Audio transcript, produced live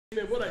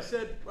What I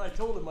said, I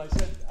told him, I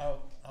said,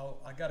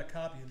 I got a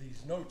copy of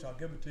these notes. I'll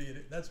give them to you.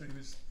 That's what he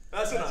was.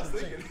 That's what I was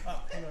thinking. Oh,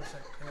 hang on a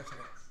second.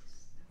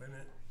 Wait a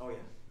minute. Oh yeah.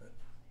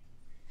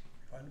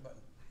 Find the button.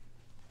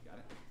 Got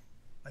it.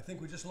 I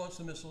think we just launched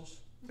the missiles.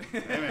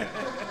 Amen.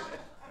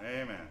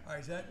 Amen. All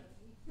right, is that?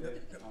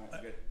 Good. All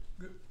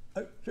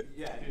right, good.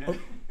 Yeah.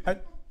 All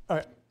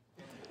right.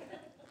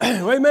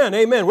 Well, amen.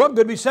 Amen. Well, good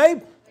to be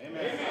saved.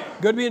 Amen.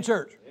 Good to be in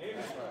church.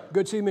 Amen.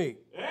 Good to see me.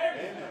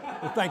 Amen.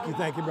 Well, thank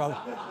you, brother.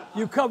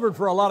 You covered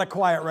for a lot of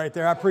quiet right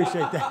there. I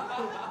appreciate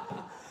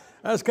that.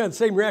 That's kind of the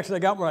same reaction I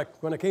got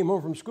when I came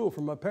home from school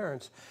from my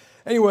parents.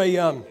 Anyway,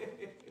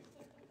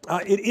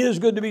 it is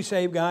good to be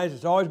saved, guys.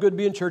 It's always good to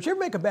be in church. You ever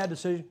make a bad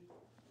decision?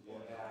 Yeah.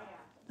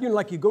 You know,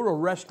 like you go to a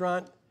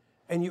restaurant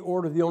and you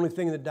order the only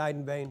thing that died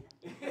in vain.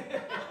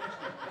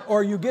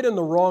 Or you get in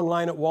the wrong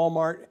line at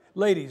Walmart.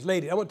 Ladies, I'm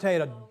going to tell you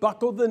to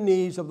buckle the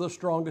knees of the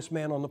strongest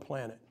man on the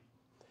planet.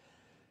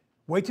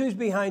 Wait till he's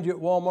behind you at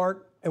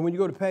Walmart, and when you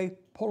go to pay,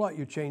 pull out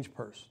your change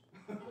purse.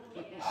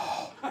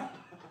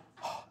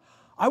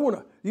 I want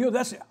to, you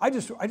know, I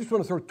just want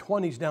to throw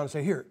 20s down and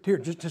say, here,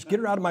 just get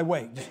her out of my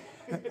way.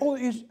 Oh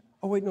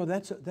wait, no,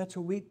 that's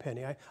a wheat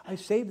penny. I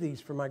saved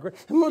these for my grand.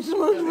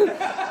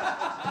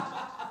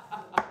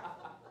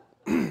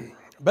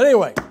 But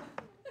anyway,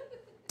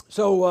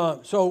 so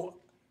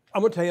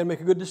I'm going to tell you to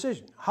make a good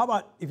decision. How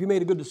about if you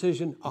made a good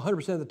decision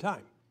 100% of the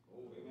time?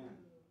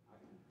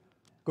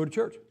 Go to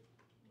church.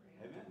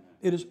 Amen.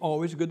 It is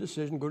always a good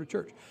decision to go to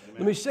church. Amen.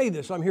 Let me say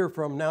this. I'm here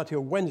from now till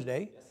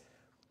Wednesday. Yes.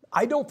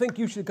 I don't think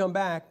you should come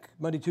back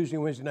Monday, Tuesday,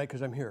 and Wednesday night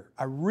because I'm here.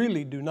 I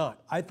really do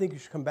not. I think you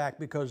should come back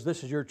because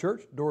this is your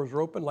church. Doors are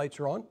open. Lights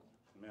are on.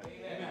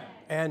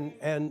 Amen.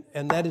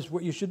 And that is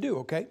what you should do,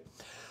 okay?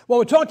 Well,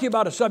 we'll talk to you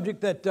about a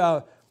subject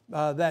that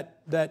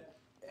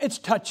it's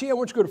touchy. I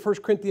want you to go to 1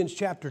 Corinthians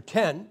chapter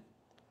 10.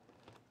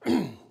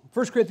 1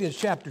 Corinthians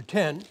chapter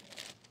 10.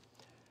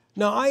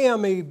 Now, I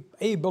am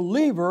a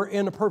believer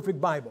in a perfect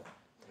Bible.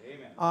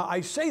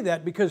 I say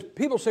that because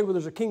people say, well,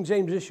 there's a King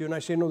James issue. And I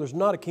say, no, there's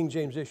not a King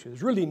James issue.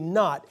 There's really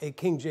not a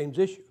King James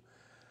issue.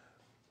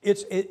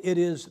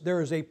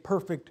 There is a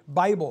perfect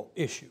Bible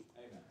issue.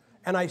 Amen.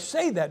 And I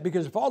say that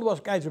because if all of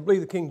us guys that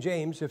believe the King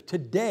James, if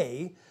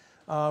today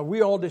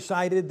we all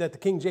decided that the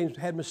King James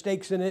had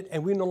mistakes in it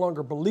and we no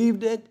longer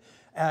believed it,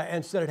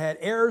 and said it had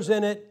errors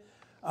in it,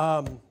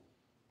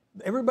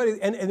 everybody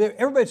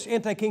that's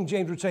anti-King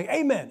James would say,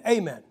 amen,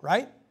 amen,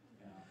 right?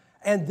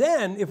 And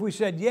then if we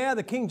said, yeah,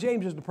 the King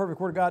James is the perfect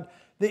Word of God,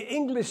 the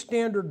English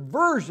Standard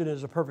Version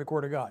is the perfect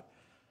Word of God.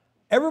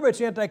 Everybody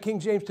that's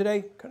anti-King James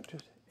today,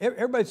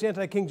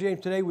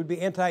 would be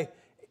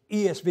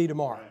anti-ESV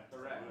tomorrow.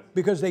 Correct.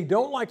 Because they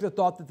don't like the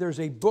thought that there's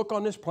a book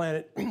on this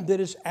planet that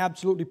is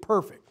absolutely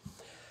perfect.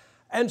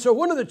 And so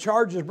one of the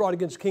charges brought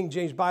against King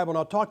James Bible, and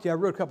I'll talk to you, I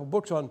wrote a couple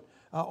books on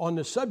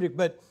this subject,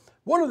 but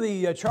one of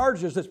the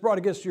charges that's brought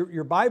against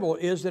your Bible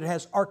is that it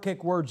has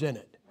archaic words in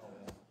it.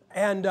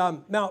 And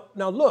now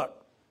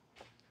look,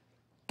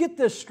 get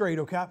this straight,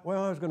 okay?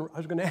 Well, I was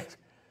going to ask.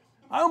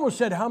 I almost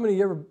said, how many of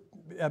you ever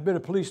have been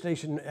at a police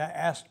station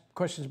asked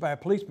questions by a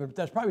policeman? But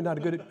that's probably not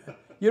a good.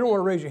 You don't want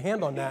to raise your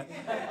hand on that.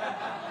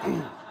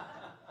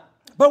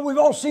 But we've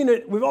all seen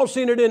it. We've all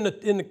seen it in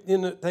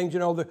the things. You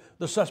know,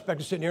 the suspect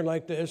is sitting here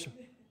like this,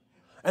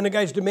 and the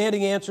guy's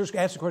demanding answers,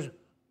 asking questions,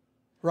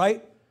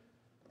 right?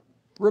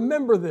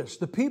 Remember this: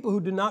 the people who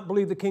do not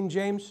believe the King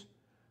James,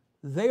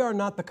 they are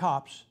not the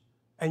cops.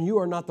 And you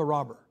are not the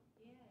robber.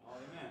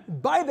 Yeah.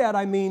 By that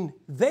I mean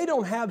they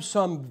don't have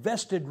some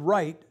vested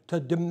right to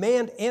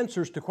demand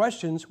answers to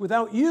questions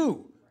without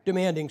you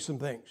demanding some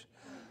things.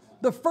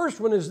 The first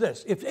one is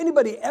this. If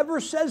anybody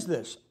ever says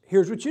this,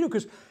 here's what you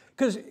do.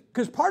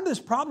 Because part of this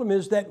problem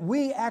is that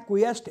we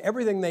acquiesce to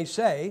everything they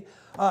say,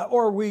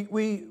 or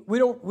we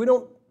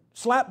don't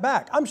slap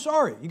back. I'm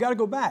sorry, you got to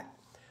go back.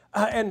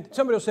 And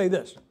somebody will say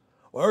this.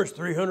 Well, there's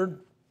 300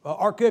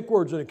 archaic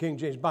words in the King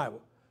James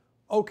Bible.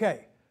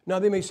 Okay. Now,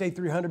 they may say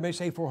 300, may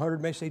say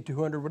 400, may say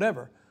 200,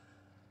 whatever.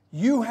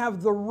 You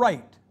have the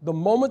right, the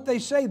moment they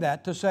say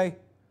that, to say,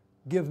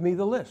 give me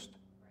the list.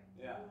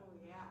 Yeah.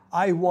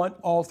 I want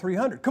all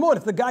 300. Come on,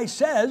 if the guy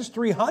says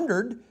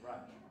 300, right,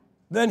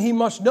 then he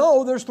must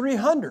know there's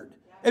 300.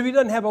 Yeah. If he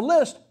doesn't have a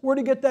list, where'd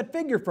he get that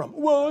figure from?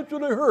 Well, that's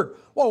what I heard.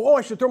 Well,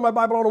 I should throw my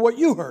Bible on what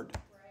you heard.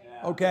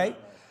 Right. Okay?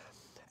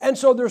 And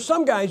so there's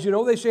some guys, you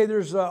know, they say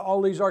there's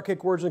all these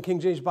archaic words in the King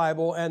James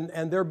Bible,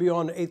 and they're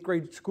beyond 8th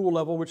grade school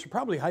level, which is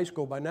probably high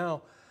school by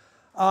now.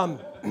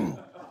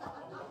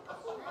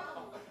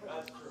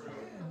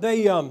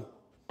 They,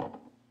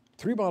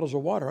 3 bottles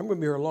of water. I'm going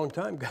to be here a long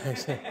time,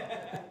 guys.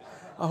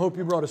 I hope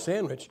you brought a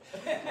sandwich.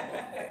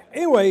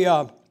 Anyway, you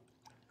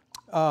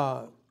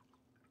know,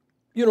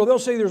 they'll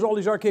say there's all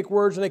these archaic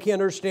words and they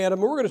can't understand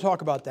them, and we're going to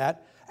talk about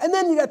that. And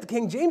then you got the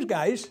King James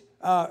guys,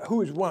 I'm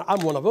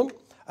one of them.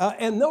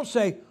 And they'll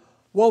say,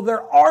 well,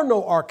 there are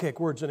no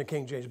archaic words in the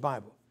King James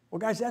Bible. Well,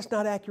 guys, that's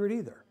not accurate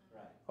either.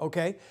 Right.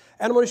 Okay?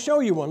 And I'm going to show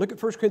you one. Look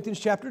at 1 Corinthians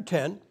chapter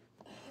 10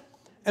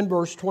 and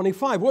verse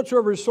 25.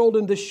 Whatsoever is sold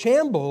into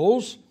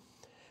shambles,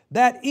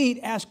 that eat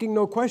asking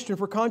no question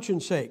for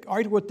conscience sake. All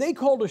right, what they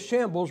called a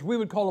shambles, we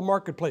would call a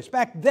marketplace.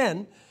 Back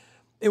then,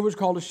 it was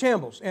called a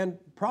shambles. And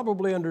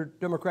probably under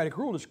Democratic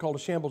rule, it's called a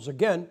shambles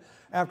again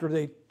after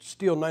they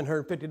steal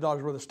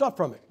 $950 worth of stuff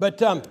from it.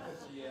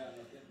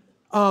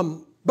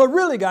 But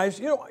really, guys,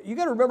 you know, you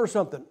got to remember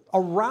something.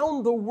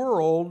 Around the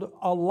world,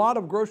 a lot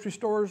of grocery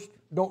stores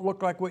don't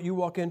look like what you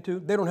walk into.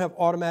 They don't have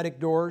automatic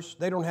doors.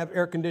 They don't have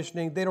air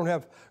conditioning. They don't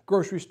have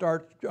grocery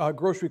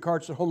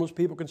carts that homeless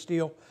people can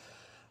steal.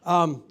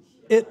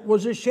 It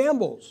was a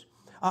shambles.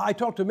 I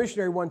talked to a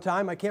missionary one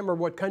time. I can't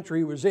remember what country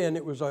he was in.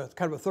 It was a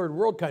kind of a third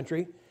world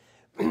country.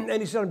 And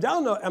he said,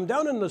 I'm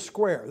down in the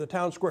square, the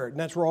town square, and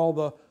that's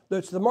where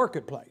that's the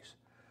marketplace.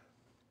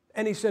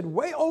 And he said,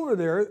 way over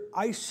there,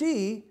 I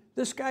see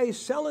this guy is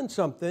selling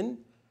something.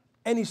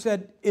 And he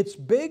said, it's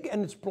big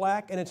and it's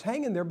black and it's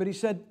hanging there. But he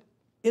said,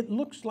 it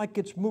looks like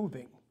it's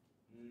moving.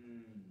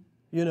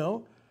 You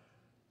know?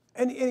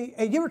 And you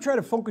ever try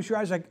to focus your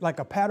eyes like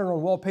a pattern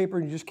on wallpaper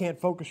and you just can't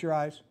focus your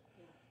eyes?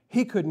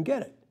 He couldn't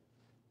get it.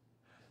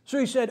 So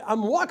he said,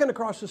 I'm walking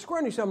across the square,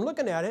 and he said, I'm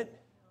looking at it.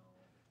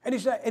 And he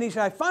said,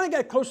 I finally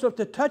got close enough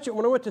to touch it.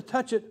 When I went to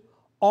touch it,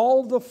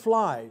 all the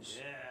flies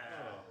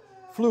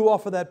flew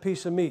off of that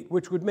piece of meat,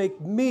 which would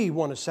make me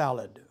want a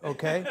salad,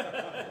 okay?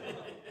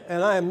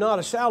 And I am not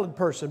a salad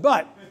person,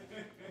 but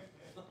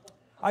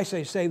I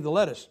say save the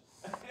lettuce.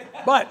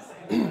 But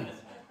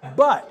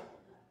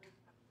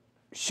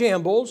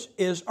shambles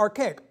is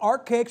archaic.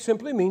 Archaic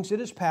simply means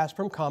it is passed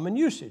from common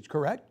usage,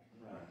 correct?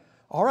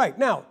 All right,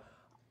 now,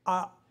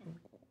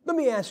 let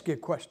me ask you a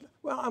question.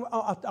 Well,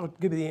 I'll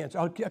give you the answer.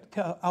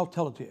 I'll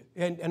tell it to you.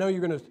 And I know what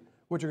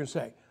you're going to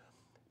say.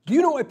 Do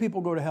you know why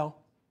people go to hell?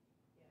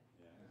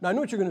 Now, I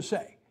know what you're going to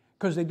say,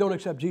 because they don't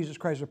accept Jesus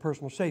Christ as a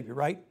personal Savior,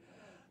 right?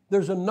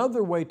 There's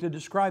another way to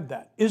describe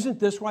that. Isn't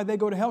this why they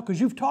go to hell?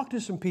 Because you've talked to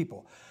some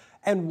people.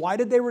 And why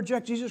did they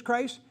reject Jesus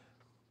Christ?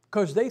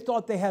 Because they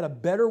thought they had a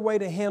better way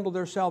to handle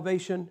their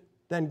salvation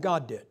than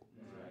God did.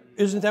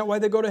 Isn't that why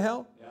they go to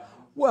hell?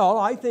 Well,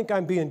 I think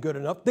I'm being good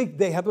enough.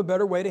 They have a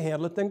better way to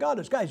handle it than God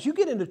does. Guys, you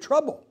get into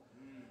trouble.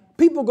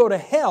 People go to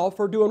hell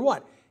for doing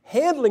what?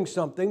 Handling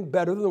something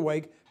better than the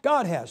way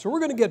God has. So we're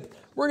going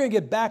to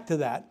get back to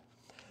that.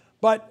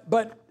 But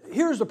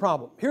here's the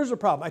problem.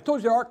 I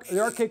told you the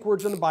archaic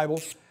words in the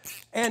Bible,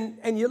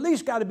 and you at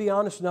least got to be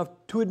honest enough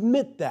to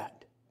admit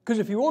that. Because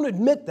if you won't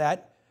admit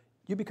that,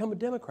 you become a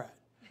Democrat.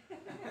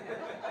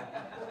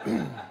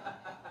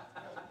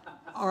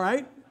 All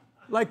right?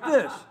 Like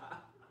this.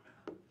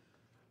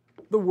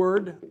 The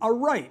word a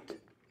right.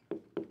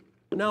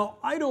 Now,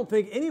 I don't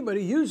think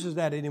anybody uses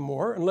that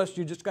anymore unless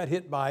you just got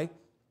hit by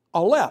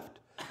a left.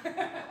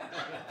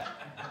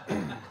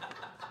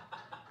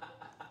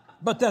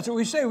 But that's what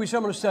we say.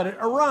 Someone said it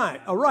a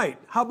right.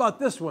 How about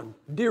this one?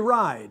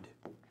 Deride.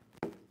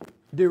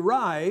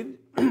 Deride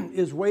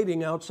is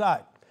waiting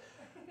outside.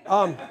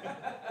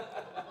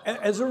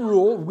 As a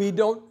rule, we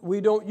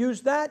don't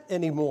use that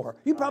anymore.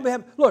 You probably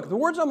have. Look, the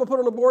words I'm going to put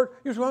on the board.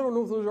 You say, I don't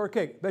know if those are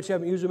archaic. Bet you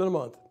haven't used them in a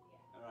month.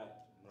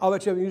 I'll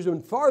bet you haven't used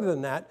them farther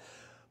than that.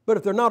 But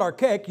if they're not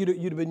archaic, you'd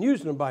have been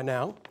using them by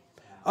now.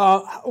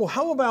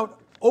 How about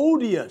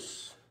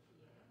odious?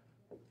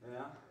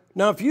 Yeah.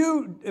 Now, if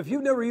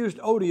you've never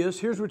used odious,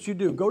 here's what you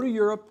do. Go to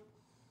Europe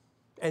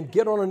and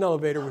get on an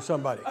elevator with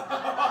somebody.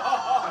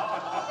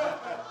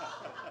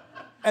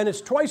 And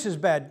it's twice as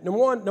bad.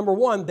 Number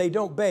one, they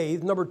don't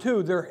bathe. Number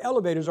two, their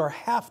elevators are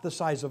half the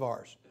size of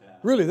ours. Yeah.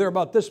 Really, they're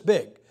about this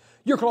big.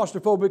 You're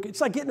claustrophobic.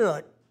 It's like getting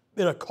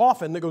in a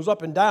coffin that goes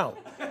up and down.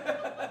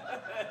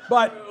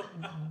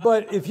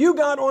 But if you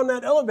got on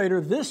that elevator,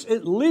 this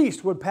at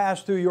least would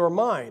pass through your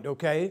mind,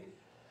 okay?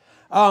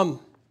 How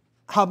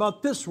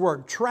about this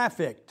word,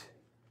 trafficked?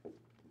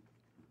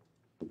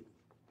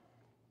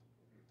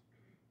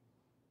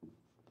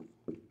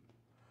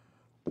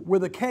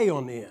 With a K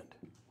on the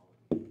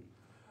end.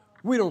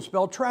 We don't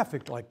spell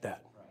trafficked like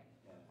that.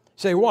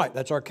 Say what?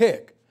 That's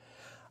archaic.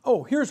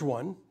 Oh, here's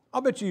one.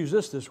 I'll bet you use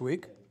this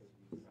week.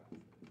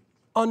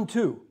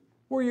 Unto.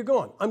 Where are you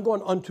going? I'm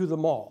going unto the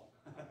mall.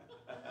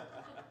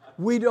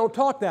 We don't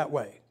talk that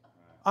way.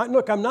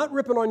 Look, I'm not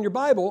ripping on your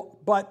Bible,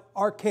 but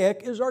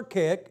archaic is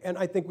archaic, and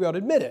I think we ought to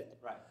admit it.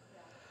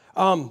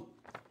 Right.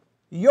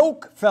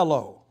 Yoke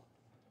fellow.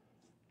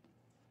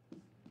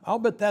 I'll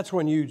bet that's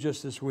one you used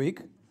just this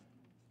week.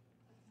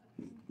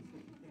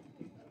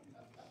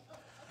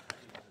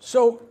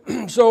 So,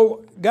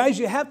 guys,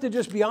 you have to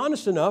just be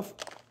honest enough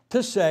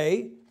to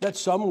say that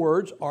some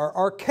words are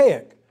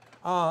archaic,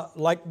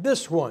 like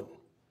this one.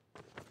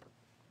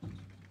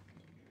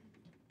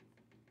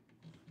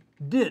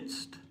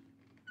 Didst.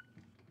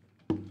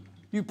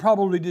 You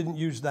probably didn't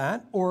use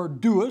that. Or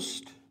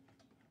doest.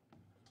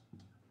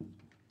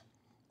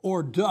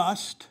 Or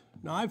dust.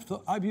 Now,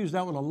 I've used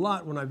that one a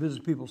lot when I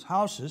visit people's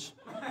houses,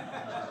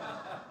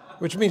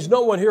 which means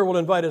no one here will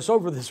invite us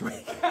over this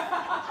week.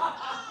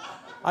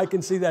 I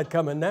can see that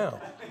coming now.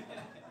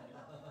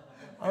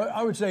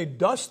 I would say,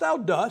 dost thou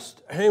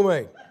dust?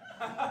 Anyway.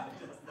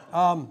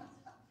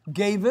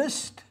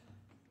 Gavest.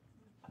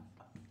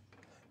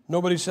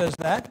 Nobody says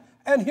that.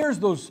 And here's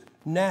those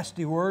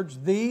nasty words,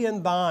 thee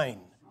and thine.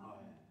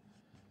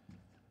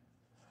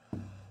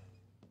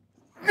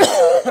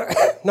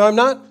 Now, I'm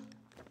not,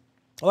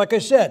 like I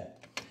said,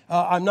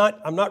 I'm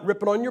not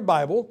ripping on your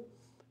Bible,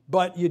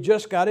 but you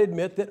just got to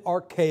admit that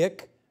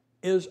archaic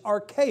is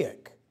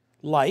archaic.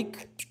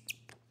 Like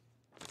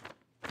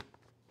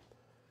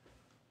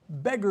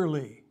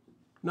beggarly.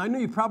 Now, I know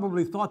you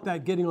probably thought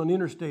that getting on the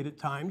interstate at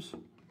times.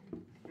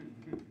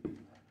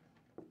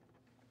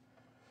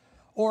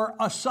 Or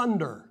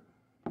asunder.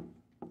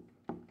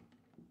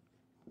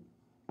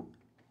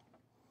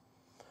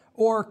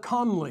 Or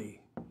comely.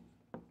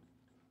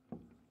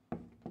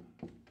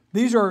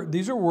 These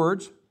are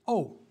words.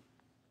 Oh,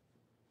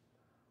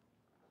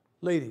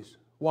 ladies,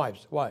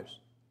 wives.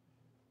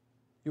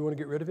 You want to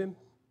get rid of him?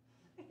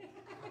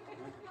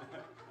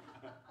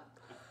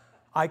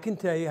 I can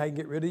tell you how you can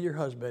get rid of your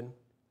husband.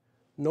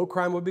 No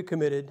crime will be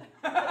committed.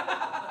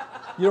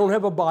 You don't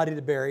have a body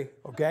to bury,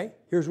 okay?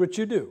 Here's what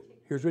you do.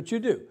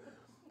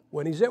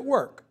 When he's at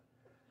work,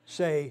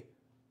 say,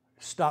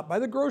 stop by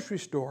the grocery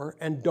store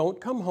and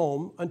don't come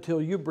home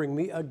until you bring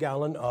me a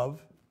gallon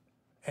of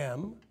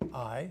MILCH.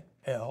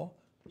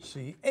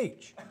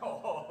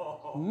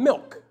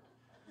 Milk.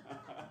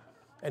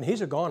 And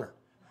he's a goner.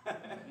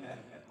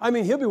 I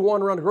mean, he'll be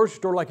wandering around the grocery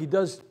store like he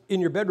does in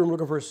your bedroom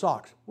looking for his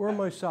socks. Where are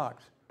my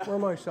socks? Where are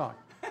my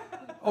socks?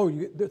 Oh,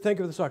 think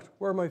of the socks.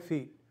 Where are my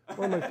feet?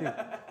 Where are my feet?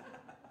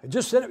 I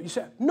just said it. You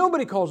said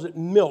nobody calls it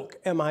milk,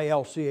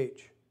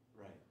 MILCH.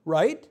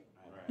 Right?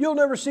 You'll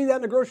never see that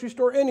in the grocery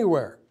store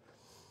anywhere.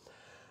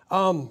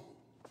 How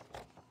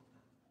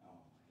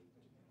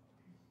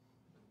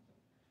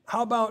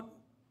about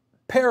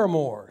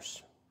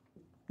paramours?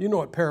 You know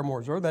what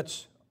paramours are.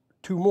 That's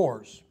two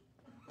mores.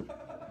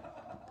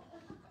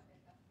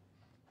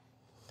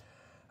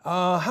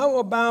 How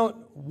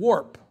about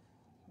warp?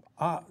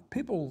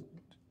 People,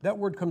 that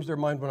word comes to their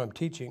mind when I'm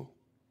teaching.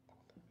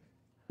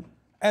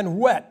 And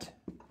wet.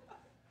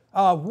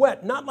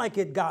 Wet, not like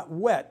it got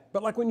wet,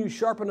 but like when you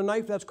sharpen a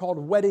knife, that's called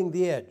wetting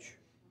the edge.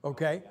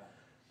 Okay?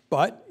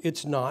 But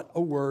it's not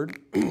a word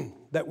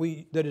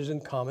that is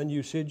in common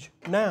usage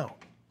now.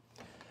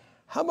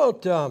 How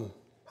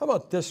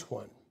about this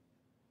one?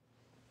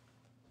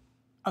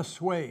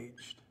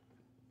 Assuaged.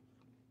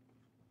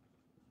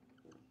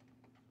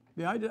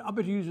 Yeah, I'll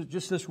bet you use it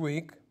just this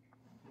week.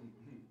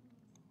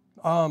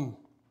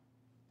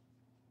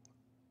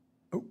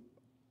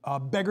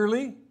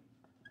 Beggarly.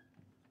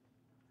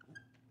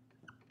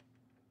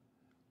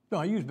 No,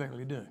 I use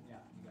beggarly, didn't I? Yeah,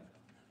 you got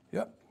that.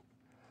 Yep.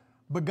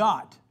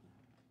 Begot.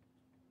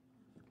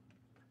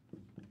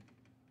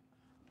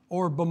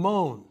 Or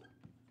bemoan.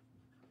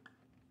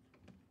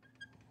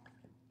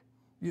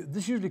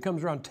 This usually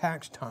comes around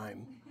tax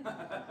time.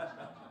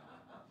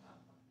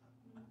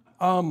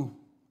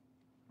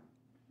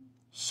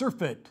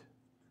 Surfeit.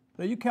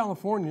 Now, you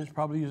Californians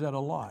probably use that a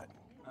lot.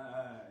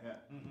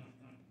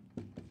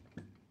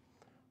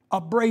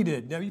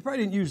 Upbraided. Now, you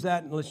probably didn't use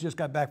that unless you just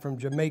got back from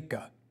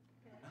Jamaica.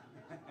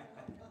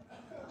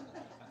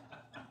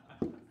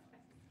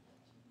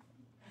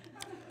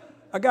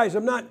 Guys,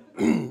 I'm not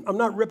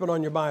ripping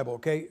on your Bible,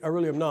 okay? I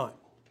really am not.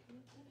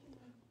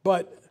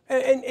 But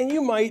and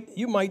you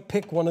might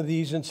pick one of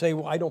these and say,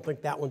 well, I don't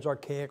think that one's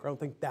archaic, or I don't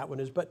think that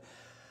one is. But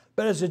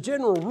as a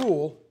general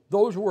rule,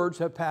 those words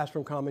have passed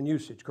from common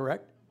usage,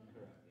 correct?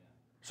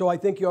 So I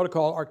think you ought to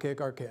call archaic.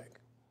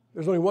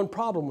 There's only one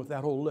problem with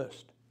that whole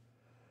list.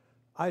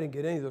 I didn't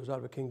get any of those out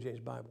of a King James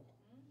Bible.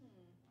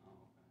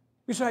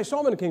 You say I saw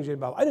them in a King James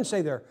Bible. I didn't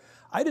say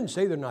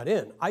they're not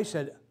in. I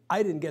said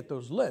I didn't get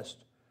those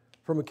lists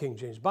from a King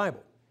James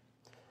Bible.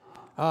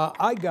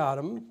 I got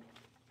them.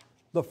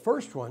 The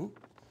first one,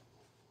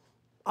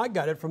 I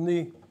got it from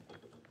the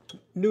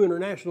New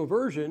International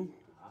Version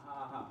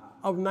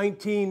of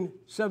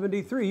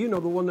 1973. You know,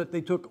 the one that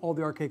they took all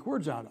the archaic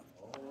words out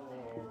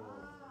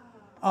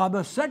of.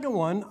 The second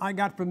one I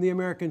got from the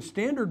American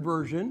Standard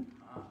Version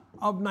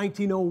of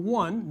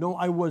 1901. No,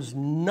 I was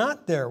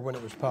not there when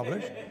it was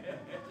published.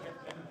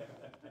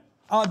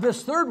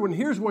 This third one,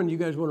 here's one you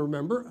guys want to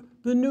remember.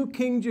 The New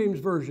King James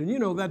Version. You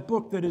know, that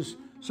book that is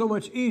so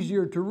much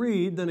easier to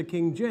read than a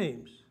King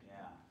James. Yeah.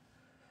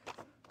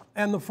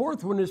 And the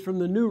fourth one is from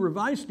the New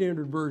Revised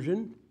Standard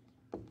Version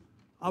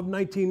of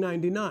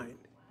 1999.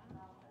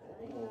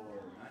 Oh,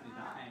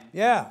 99.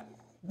 Yeah.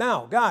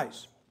 Now,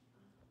 guys,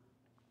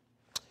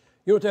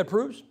 you know what that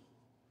proves?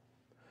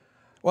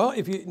 Well,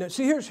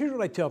 here's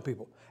what I tell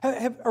people.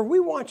 Are we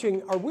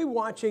watching,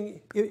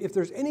 if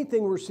there's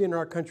anything we're seeing in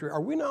our country, are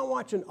we not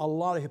watching a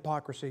lot of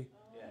hypocrisy?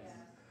 Yes.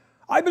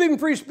 I believe in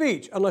free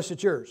speech, unless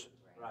it's yours.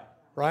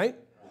 Right?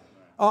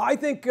 I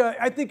think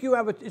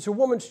it's a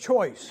woman's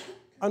choice,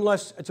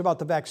 unless it's about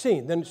the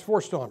vaccine. Then it's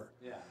forced on her.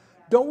 Yeah.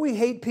 Don't we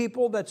hate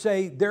people that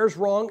say theirs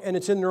wrong and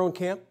it's in their own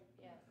camp?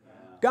 Yeah.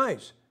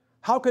 Guys,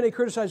 how can they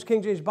criticize the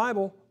King James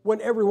Bible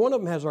when every one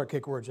of them has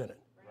archaic words in it?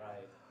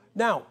 Right.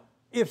 Now,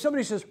 if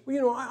somebody says, well,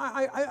 you know,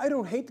 I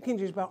don't hate the King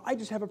James Bible, I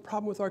just have a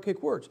problem with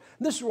archaic words.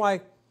 And this is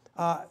why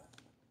I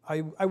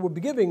will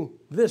be giving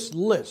this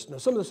list. Now,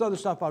 some of this other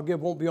stuff I'll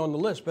give won't be on the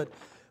list, but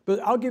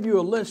I'll give you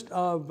a list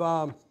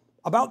of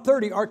About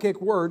 30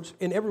 archaic words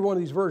in every one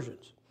of these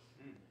versions.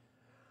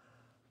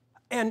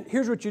 And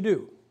here's what you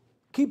do.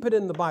 Keep it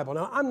in the Bible.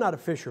 Now, I'm not a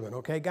fisherman,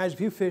 okay? Guys,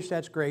 if you fish,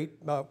 that's great.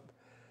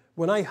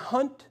 When I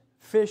hunt,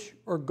 fish,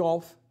 or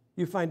golf,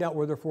 you find out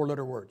where they're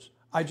four-letter words.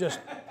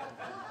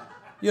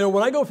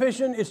 When I go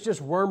fishing, it's just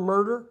worm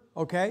murder,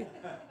 okay?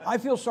 I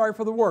feel sorry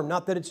for the worm.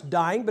 Not that it's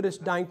dying, but it's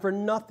dying for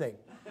nothing.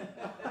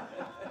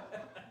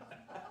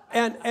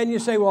 And you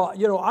say, well,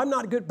 I'm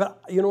not good,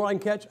 but you know what I can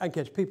catch? I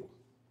can catch people.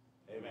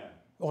 Amen.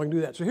 Oh, I can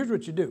do that. So here's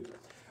what you do.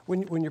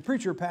 When your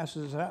preacher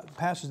passes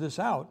this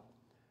out,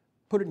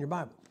 put it in your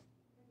Bible.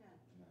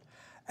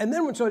 And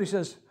then when somebody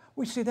says,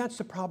 well, see, that's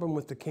the problem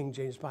with the King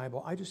James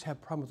Bible. I just have a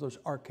problem with those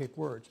archaic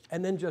words.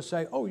 And then just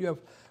say, oh, you have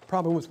a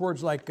problem with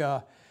words like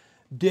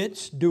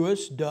didst,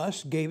 doest,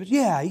 dust, gave us.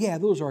 Yeah,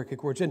 those are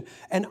archaic words.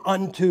 And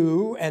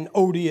unto and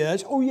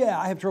odious. Oh, yeah,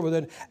 I have trouble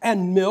with that.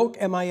 And milk,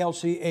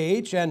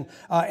 M-I-L-C-H,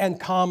 and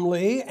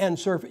calmly, and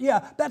surf.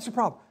 Yeah, that's the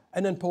problem.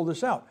 And then pull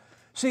this out.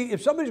 See,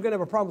 if somebody's going to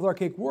have a problem with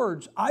archaic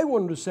words, I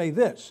want them to say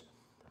this.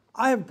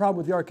 I have a problem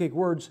with the archaic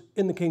words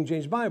in the King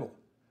James Bible,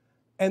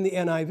 and the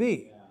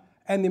NIV,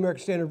 and the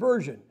American Standard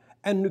Version,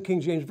 and the New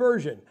King James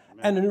Version,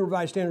 and the New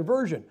Revised Standard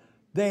Version.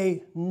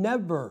 They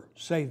never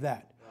say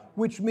that,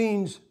 which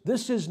means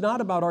this is not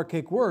about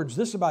archaic words.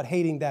 This is about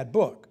hating that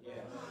book.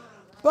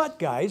 But,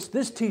 guys,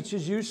 this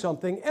teaches you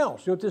something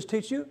else. You know what this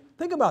teaches you?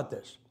 Think about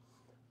this.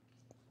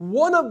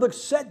 One of the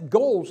set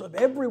goals of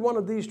every one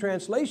of these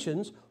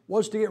translations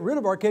was to get rid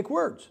of archaic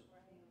words.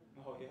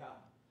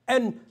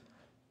 And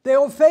they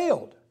all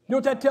failed. You know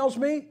what that tells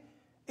me?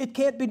 It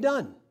can't be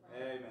done.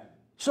 Amen.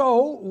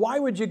 So why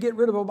would you get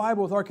rid of a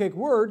Bible with archaic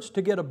words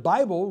to get a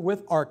Bible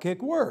with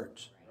archaic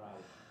words? Right.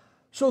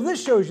 So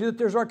this shows you that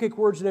there's archaic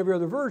words in every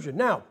other version.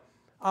 Now,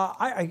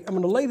 I'm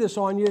going to lay this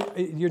on you.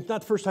 It's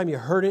not the first time you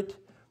heard it,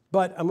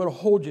 but I'm going to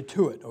hold you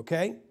to it,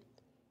 okay?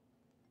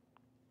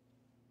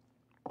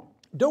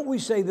 Don't we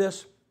say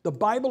this? The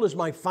Bible is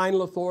my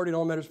final authority in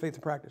all matters of faith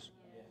and practice.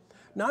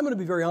 Now, I'm going to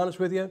be very honest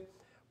with you.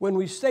 When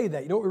we say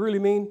that, you know what we really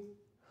mean?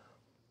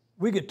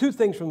 We get two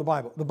things from the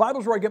Bible. The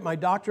Bible's where I get my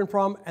doctrine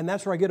from, and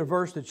that's where I get a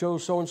verse that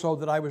shows so-and-so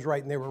that I was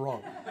right and they were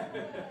wrong.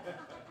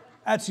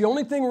 That's the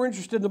only thing we're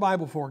interested in the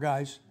Bible for,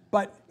 guys.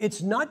 But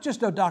it's not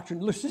just a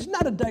doctrine. Listen, this is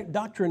not a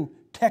doctrine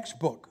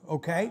textbook,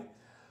 okay? Amen.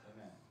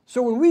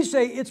 So when we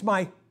say it's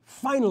my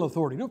final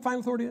authority, you know what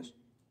final authority is?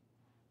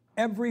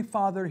 Every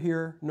father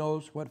here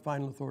knows what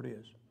final authority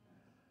is.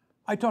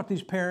 I talk to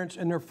these parents,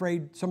 and they're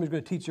afraid somebody's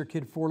going to teach their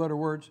kid four-letter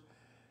words.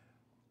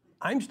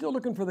 I'm still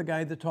looking for the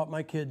guy that taught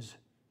my kids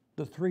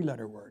the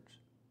three-letter words.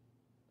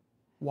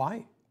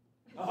 Why?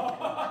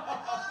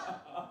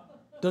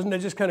 Doesn't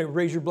that just kind of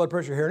raise your blood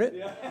pressure hearing it?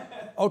 Yeah.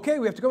 Okay,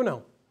 we have to go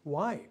now.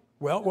 Why?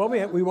 Well,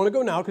 we want to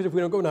go now because if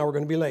we don't go now, we're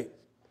going to be late.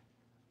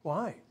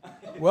 Why?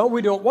 Well,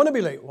 we don't want to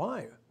be late.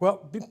 Why?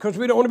 Well, because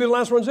we don't want to be the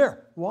last ones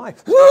there. Why?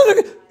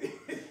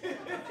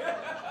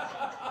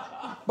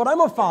 But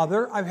I'm a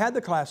father. I've had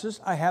the classes.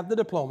 I have the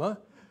diploma.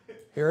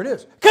 Here it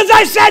is. Because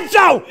I said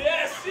so!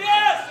 Yes, amen!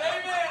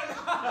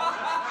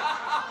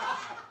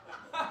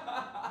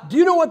 Do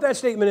you know what that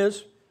statement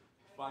is?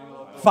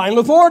 Final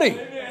authority.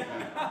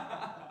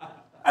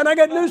 And I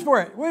got news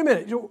for it. Wait a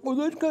minute. Well,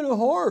 that's kind of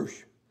harsh.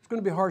 It's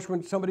going to be harsh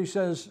when somebody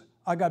says,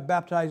 I got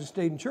baptized and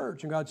stayed in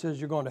church, and God says,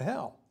 you're going to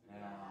hell.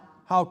 Yeah.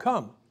 How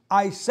come?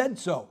 I said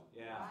so.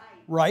 Yeah.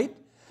 Right?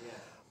 Yeah.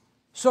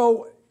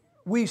 So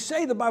we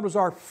say the Bible is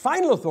our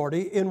final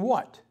authority in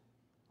what?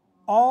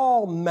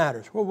 All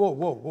matters.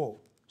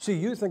 Whoa. See,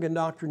 you're thinking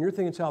doctrine, you're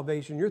thinking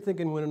salvation, you're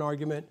thinking win an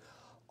argument.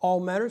 All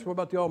matters? What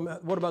about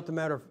the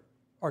matter of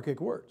archaic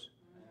words?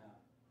 Yeah.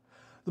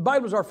 The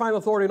Bible is our final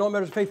authority in all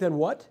matters of faith and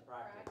what?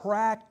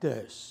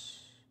 Practice.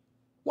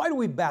 Why do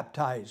we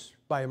baptize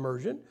by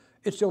immersion?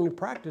 It's the only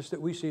practice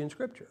that we see in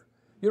Scripture.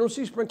 You don't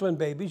see sprinkling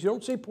babies. You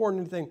don't see pouring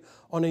anything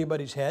on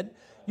anybody's head.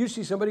 You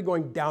see somebody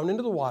going down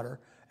into the water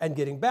and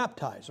getting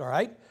baptized, all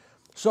right?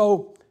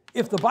 So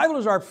if the Bible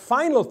is our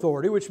final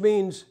authority, which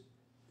means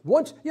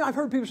once, I've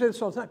heard people say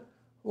this all the time.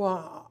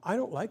 Well, I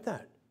don't like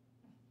that.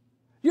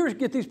 You ever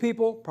get these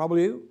people,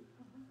 probably you?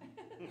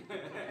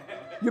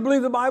 You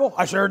believe the Bible?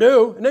 I sure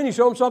do. And then you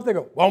show them something, they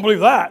go, well, I don't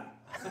believe that.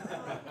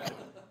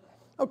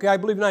 Okay, I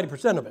believe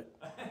 90% of it.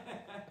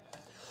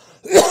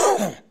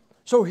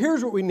 So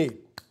here's what we need.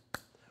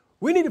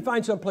 We need to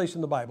find some place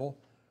in the Bible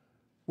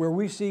where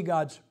we see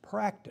God's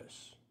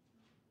practice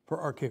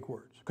for archaic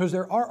words. Because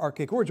there are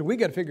archaic words, and we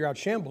got to figure out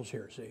shambles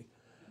here, see?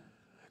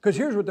 Because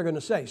here's what they're going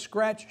to say.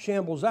 Scratch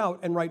shambles out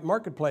and write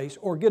marketplace,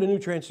 or get a new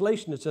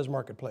translation that says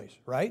marketplace,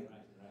 right?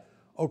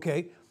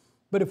 Okay.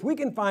 But if we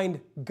can find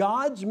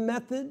God's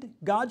method,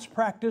 God's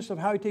practice of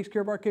how He takes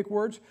care of archaic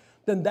words,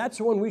 then that's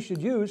the one we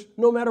should use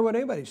no matter what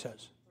anybody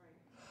says.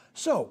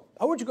 So,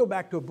 I want you to go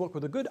back to a book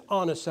with a good,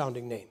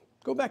 honest-sounding name.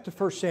 Go back to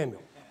 1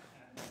 Samuel.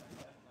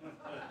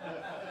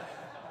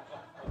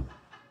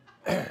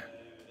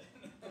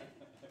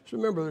 So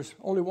remember, there's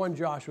only one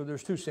Joshua,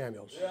 there's two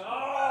Samuels.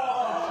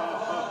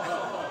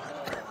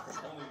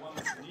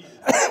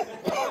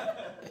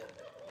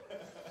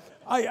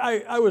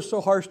 I was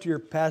so harsh to your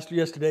pastor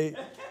yesterday.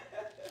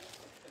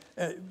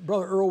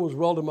 Brother Earl was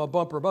welding my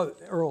bumper. Brother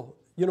Earl,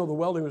 you know, the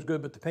welding was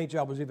good, but the paint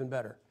job was even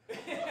better.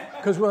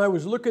 Because when I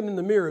was looking in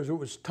the mirror as it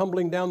was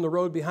tumbling down the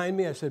road behind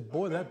me, I said,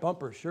 boy, that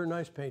bumper is sure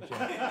nice paint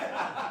job.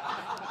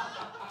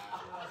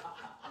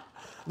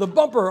 The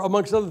bumper,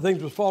 amongst other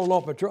things, was falling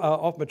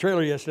off my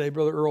trailer yesterday.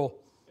 Brother Earl,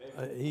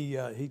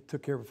 he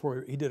took care of it for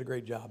me. He did a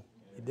great job.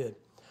 He did.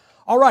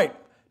 All right,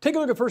 take a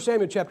look at 1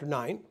 Samuel chapter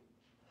 9.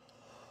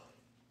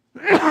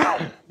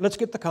 Let's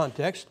get the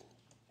context.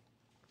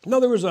 Now,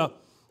 there was a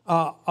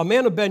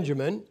man of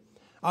Benjamin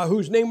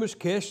whose name was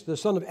Kish, the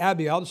son of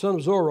Abiel, the son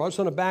of Zorah,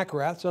 son of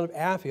Bachrath, son of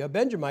Aphiah, a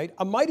Benjamite,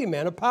 a mighty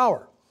man of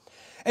power.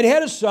 And he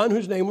had a son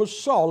whose name was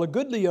Saul, a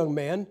goodly young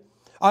man,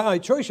 a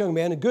choice young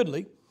man and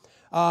goodly.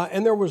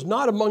 And there was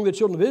not among the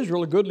children of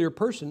Israel a goodlier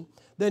person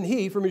than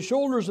he. From his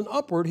shoulders and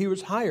upward he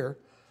was higher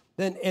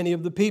than any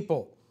of the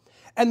people.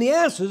 And the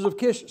asses of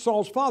Kish,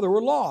 Saul's father,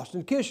 were lost.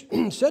 And Kish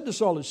said to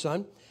Saul his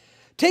son,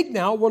 take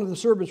now one of the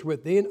servants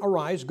with thee, and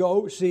arise,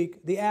 go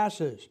seek the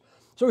asses.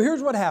 So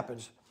here's what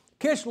happens.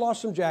 Kish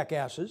lost some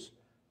jackasses.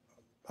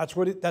 That's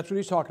what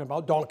he's talking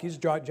about, donkeys,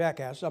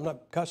 jackasses. I'm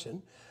not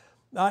cussing.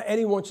 And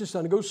he wants his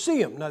son to go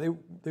see him. Now,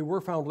 they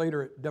were found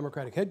later at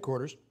Democratic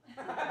headquarters.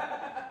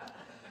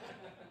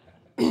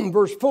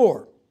 Verse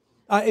 4.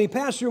 And he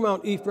passed through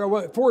Mount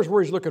Ephraim. 4 is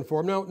where he's looking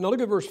for him. Now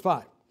look at verse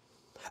 5.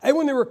 And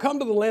when they were come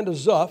to the land of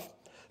Zuph,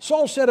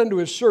 Saul said unto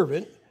his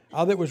servant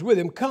that was with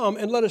him, come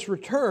and let us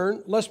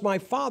return, lest my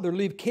father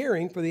leave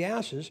caring for the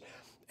asses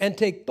and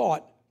take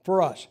thought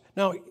for us.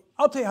 Now,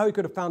 I'll tell you how he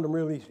could have found them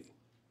real easy.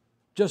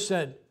 Just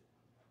said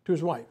to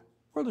his wife,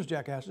 where are those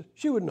jackasses?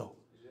 She would know.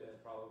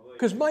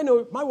 Because my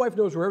wife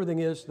knows where everything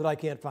is that I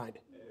can't find.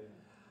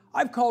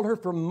 I've called her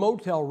from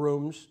motel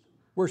rooms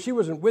where she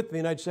wasn't with me,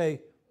 and I'd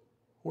say,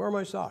 where are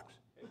my socks?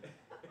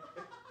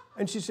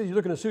 And she said, you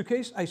look in a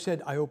suitcase? I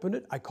said, I opened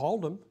it. I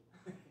called them.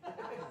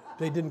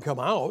 They didn't come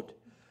out.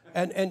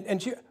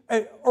 And she,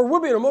 or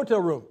we'll be in a motel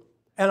room,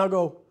 and I'll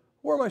go,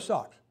 where are my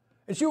socks?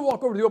 And she'll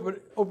walk over to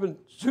the open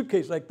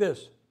suitcase like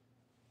this.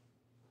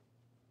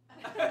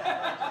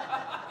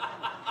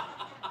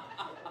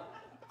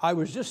 I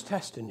was just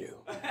testing you.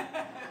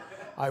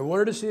 I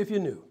wanted to see if you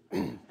knew.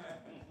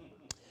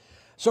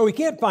 So he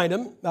can't find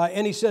him,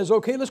 and he says,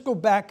 okay, let's go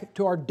back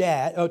to our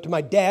dad, to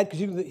my dad, because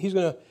he's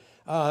going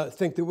to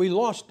think that we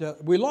lost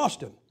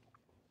him.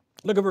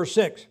 Look at verse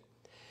 6.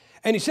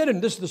 And he said to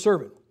him, this is the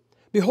servant,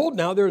 behold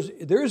now, there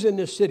is in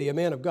this city a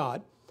man of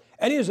God,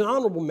 and he is an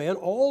honorable man.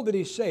 All that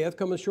he saith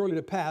cometh surely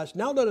to pass.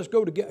 Now let us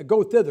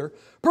go thither.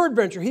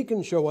 Peradventure he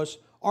can show us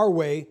our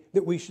way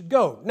that we should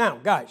go. Now,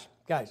 guys,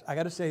 I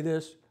got to say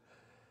this.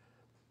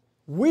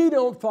 We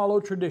don't follow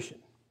tradition.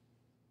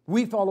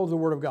 We follow the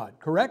Word of God,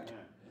 correct?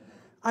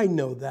 I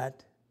know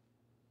that.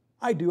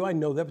 I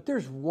know that. But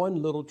there's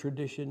one little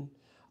tradition.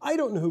 I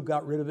don't know who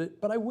got rid of it,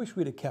 but I wish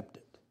we'd have kept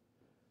it.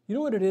 You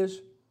know what it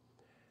is?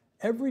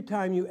 Every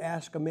time you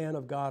ask a man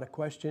of God a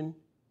question,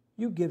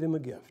 you give him a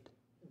gift.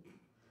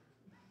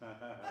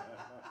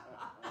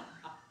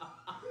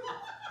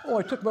 Oh,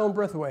 I took my own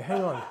breath away.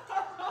 Hang on.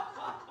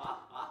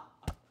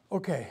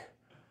 Okay.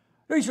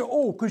 No, you say,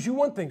 oh, because you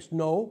want things.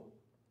 No,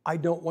 I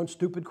don't want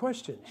stupid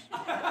questions.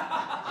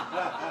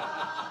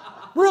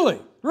 Really.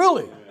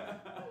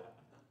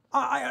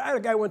 I had a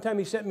guy one time,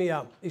 he sent me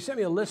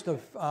a list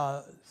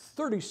of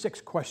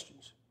 36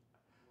 questions.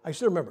 I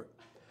still remember it.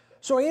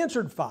 So I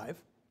answered 5.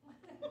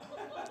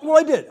 Well,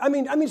 I did. I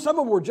mean, some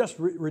of them were just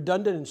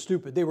redundant and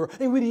stupid. They were,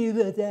 hey, what do you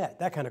do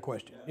that kind of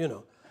question, you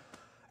know.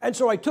 And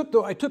so I took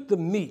the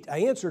meat. I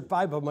answered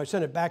 5 of them. I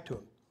sent it back to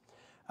him.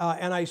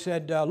 And I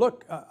said,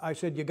 look, I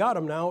said, you got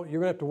them now.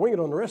 You're going to have to wing it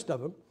on the rest of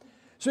them.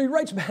 So he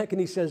writes back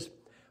and he says,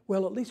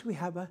 well, at least we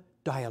have a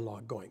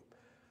dialogue going.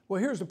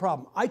 Well, here's the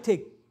problem. I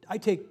take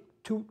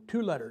two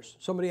letters.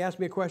 Somebody asks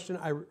me a question,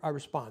 I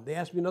respond. They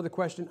ask me another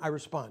question, I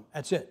respond.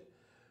 That's it.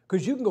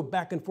 Because you can go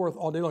back and forth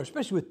all day long,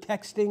 especially with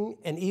texting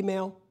and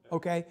email,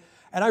 okay?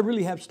 And I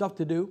really have stuff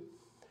to do.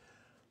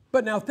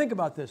 But now think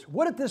about this.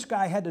 What if this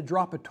guy had to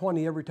drop a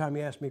 20 every time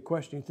he asked me a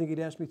question? You think he'd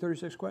ask me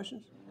 36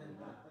 questions?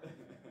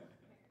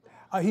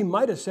 He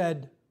might have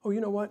said, oh,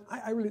 you know what?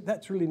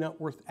 That's really not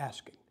worth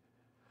asking.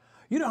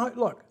 You know how,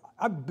 look,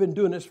 I've been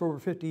doing this for over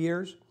 50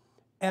 years,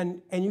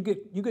 and you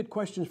get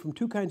questions from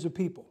 2 kinds of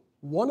people.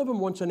 One of them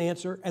wants an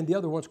answer, and the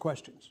other wants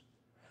questions.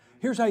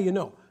 Here's how you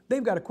know.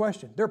 They've got a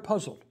question. They're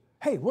puzzled.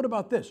 Hey, what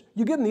about this?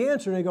 You give them the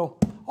answer, and they go,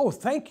 oh,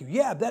 thank you.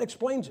 Yeah, that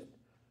explains it.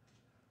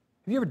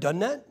 Have you ever done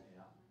that?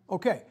 Yeah.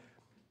 Okay.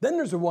 Then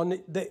there's the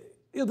one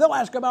they'll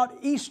ask about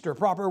Easter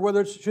proper,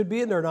 whether it should be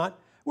in there or not,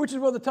 which is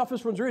one of the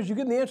toughest ones there is. You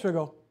give them the answer and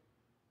go,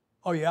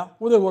 oh, yeah?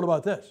 Well, then what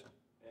about this?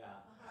 Yeah.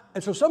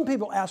 And so some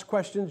people ask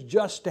questions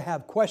just to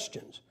have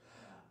questions.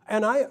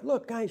 And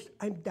look, guys,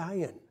 I'm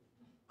dying.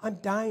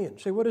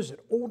 Say, what is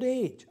it? Old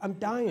age. I'm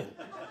dying.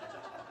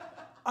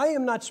 I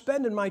am not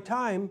spending my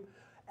time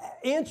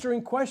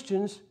answering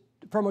questions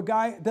from a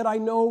guy that I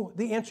know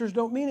the answers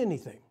don't mean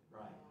anything.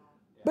 Right.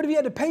 Yeah. But if you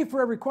had to pay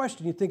for every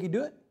question, you think he'd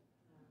do it?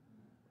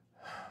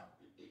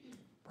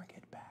 Bring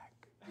it back.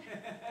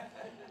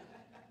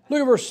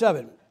 Look at verse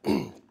 7.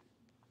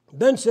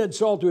 Then said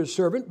Saul to his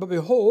servant, but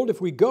behold, if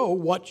we go,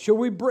 what shall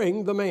we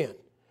bring the man?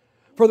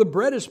 For the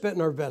bread is spent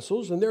in our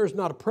vessels, and there is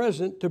not a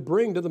present to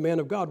bring to the man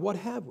of God. What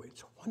have we?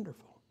 It's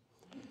wonderful.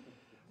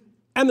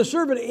 And the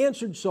servant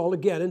answered Saul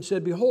again and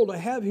said, behold, I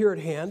have here at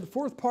hand the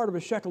fourth part of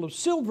a shekel of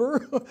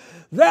silver.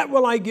 That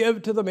will I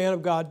give to the man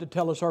of God to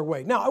tell us our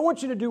way. Now, I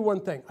want you to do one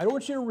thing. I don't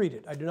want you to read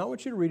it. I do not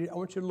want you to read it. I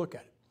want you to look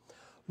at it.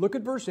 Look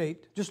at verse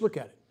 8. Just look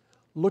at it.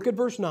 Look at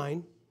verse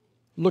 9.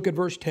 Look at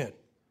verse 10.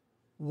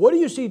 What do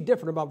you see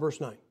different about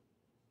verse 9?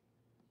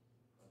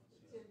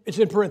 It's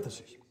in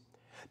parentheses.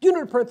 Do you know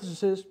what a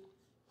parenthesis is?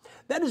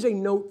 That is a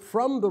note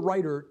from the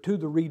writer to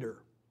the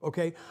reader,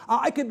 okay?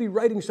 I could be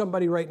writing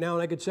somebody right now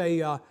and I could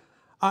say,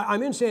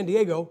 I'm in San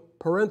Diego,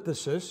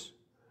 parenthesis,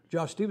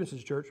 Josh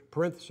Stevenson's church,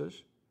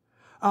 parenthesis.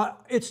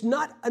 It's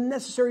not a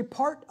necessary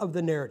part of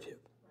the narrative.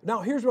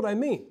 Now, here's what I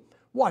mean.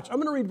 Watch, I'm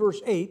going to read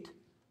verse 8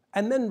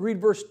 and then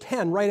read verse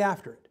 10 right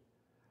after it.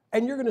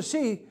 And you're going to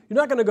see, you're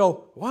not going to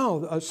go,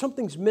 wow,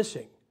 something's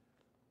missing.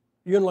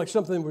 You're going to like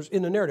something was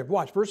in the narrative.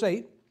 Watch, verse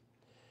 8.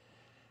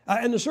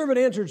 And the servant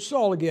answered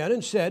Saul again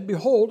and said,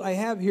 behold, I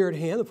have here at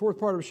hand the fourth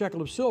part of a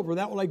shekel of silver.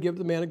 That will I give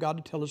the man of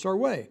God to tell us our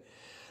way.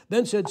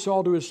 Then said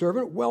Saul to his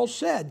servant, well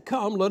said,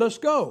 come, let us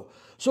go.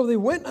 So they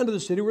went unto the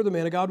city where the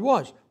man of God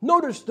was.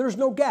 Notice there's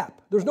no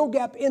gap. There's no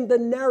gap in the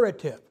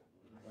narrative.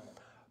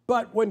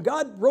 But when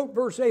God wrote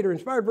verse 8 or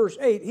inspired verse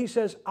 8, he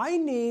says, I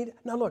need,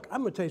 now look,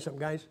 I'm going to tell you something,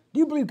 guys. Do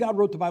you believe God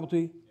wrote the Bible to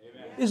you?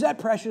 Amen. Is that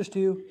precious to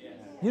you? Yes.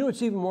 You know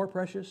what's even more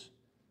precious?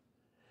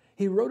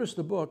 He wrote us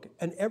the book,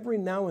 and every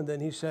now and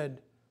then he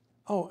said,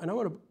 oh, and I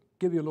want to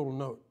give you a little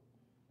note.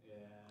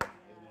 Yeah.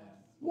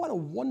 What a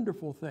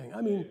wonderful thing.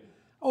 I mean,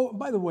 oh,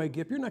 by the way,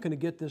 Gipp, you're not going to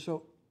get this,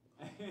 so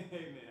Amen.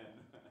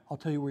 I'll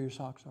tell you where your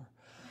socks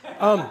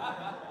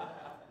are.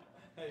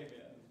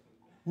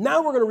 Now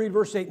we're going to read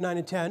verse 8, 9,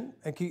 and 10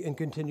 and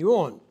continue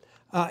on.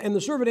 And the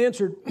servant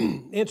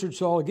answered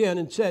Saul again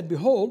and said,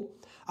 behold,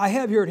 I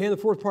have here at hand the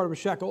fourth part of a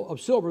shekel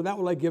of silver. That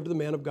will I give to the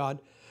man of God,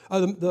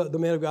 the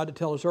man of God to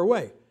tell us our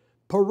way.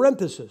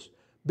 Parenthesis,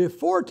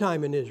 before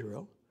time in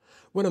Israel,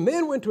 when a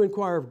man went to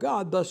inquire of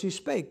God, thus he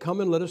spake,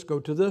 come and let us go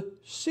to the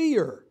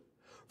seer.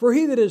 For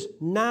he that is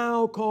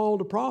now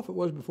called a prophet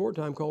was before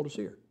time called a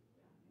seer.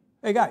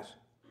 Hey guys,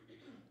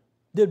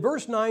 did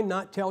verse 9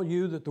 not tell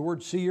you that the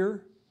word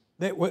seer,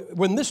 that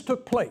when this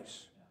took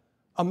place,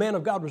 a man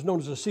of God was known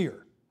as a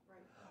seer.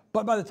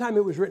 But by the time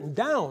it was written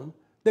down,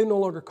 they no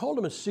longer called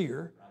him a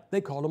seer,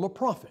 they called him a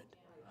prophet.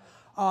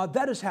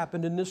 That has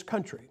happened in this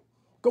country.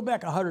 Go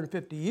back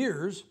 150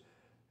 years,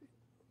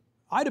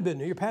 I'd have been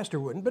there, your pastor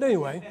wouldn't, but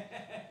anyway.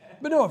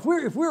 But no, if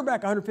we were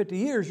back 150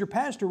 years, your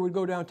pastor would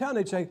go downtown,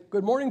 they'd say,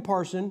 good morning,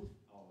 parson,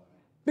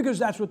 because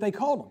that's what they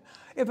called him.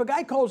 If a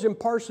guy calls him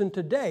parson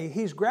today,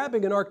 he's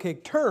grabbing an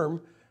archaic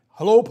term,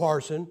 hello,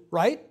 parson,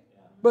 right?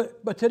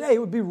 But today it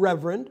would be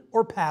reverend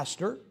or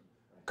pastor,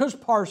 because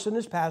parson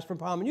is passed from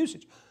common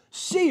usage.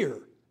 Seer,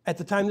 at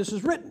the time this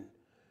is written,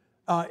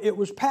 it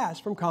was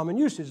passed from common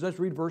usage. Let's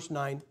read verse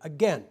 9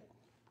 again.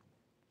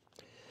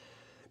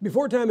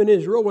 Before time in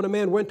Israel, when a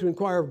man went to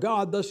inquire of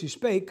God, thus he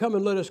spake, come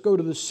and let us go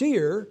to the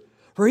seer,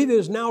 for he that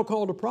is now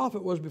called a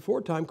prophet was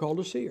before time called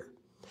a seer.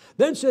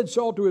 Then said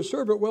Saul to his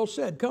servant, well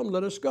said, come,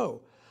 let us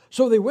go.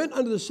 So they went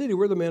unto the city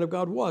where the man of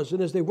God was.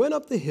 And as they went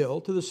up the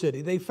hill to the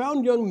city, they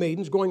found young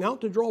maidens going out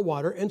to draw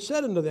water, and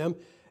said unto them,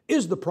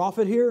 is the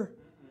prophet here?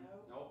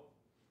 No.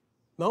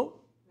 No?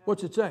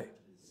 What's it say?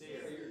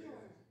 Seer.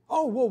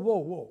 Oh, whoa, whoa,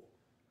 whoa.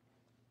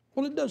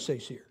 Well, it does say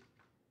seer.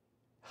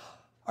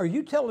 Are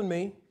you telling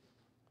me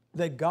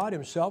that God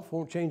himself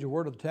won't change a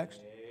word of the text?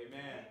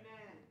 Amen.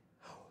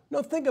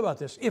 Now think about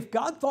this. If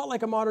God thought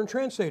like a modern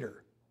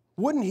translator,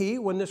 wouldn't he,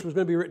 when this was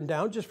going to be written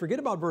down, just forget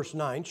about verse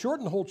 9,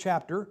 shorten the whole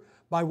chapter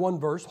by one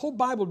verse, whole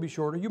Bible would be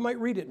shorter, you might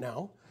read it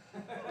now.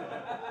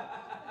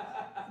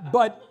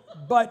 But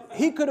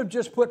he could have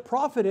just put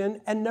prophet in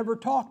and never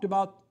talked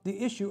about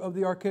the issue of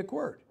the archaic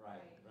word. Right.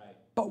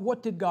 But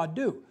what did God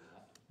do?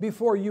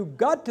 Before you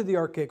got to the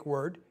archaic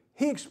word,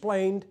 he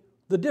explained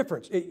the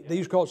difference. They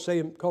used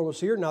to call him a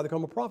seer, now they call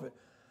him a prophet.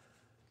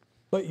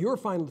 But your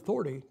final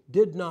authority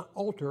did not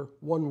alter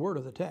one word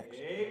of the text.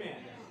 Amen.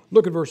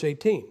 Look at verse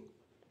 18.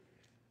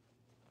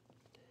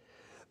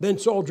 Then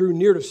Saul drew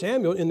near to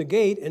Samuel in the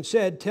gate and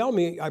said, tell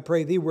me, I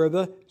pray thee, where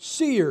the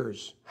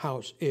seer's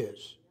house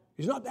is.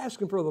 He's not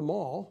asking for the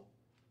mall.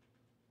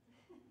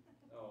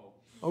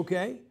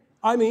 Okay?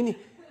 I mean,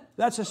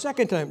 that's the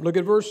second time. Look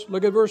at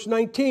verse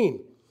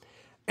 19.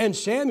 And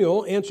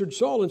Samuel answered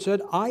Saul and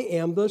said, I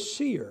am the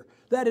seer.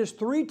 That is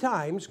 3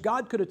 times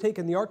God could have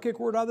taken the archaic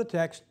word out of the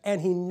text, and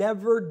he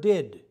never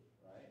did.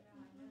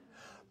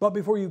 But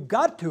before you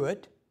got to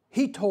it,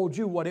 he told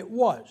you what it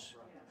was.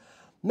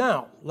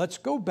 Now, let's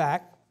go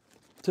back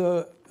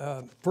to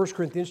 1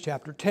 Corinthians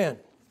chapter 10.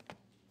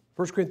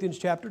 1 Corinthians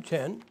chapter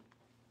 10.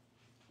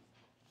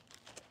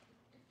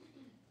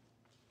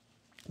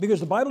 Because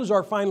the Bible is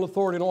our final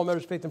authority in all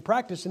matters of faith and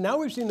practice, and now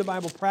we've seen the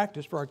Bible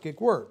practiced for archaic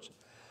words.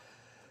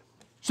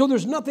 So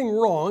there's nothing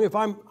wrong if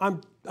I'm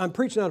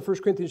preaching out of 1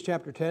 Corinthians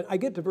chapter 10. I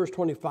get to verse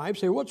 25,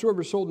 say,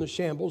 whatsoever is sold in the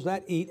shambles,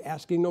 that eat,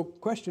 asking no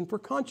question for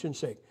conscience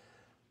sake.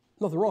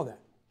 Nothing wrong with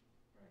that.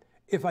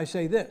 If I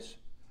say this.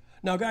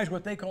 Now, guys,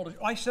 what they call it,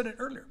 I said it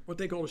earlier, what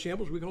they call a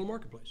shambles, we call a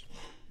marketplace.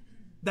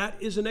 That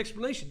is an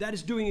explanation. That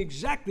is doing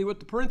exactly what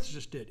the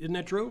parenthesis did. Isn't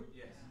that true?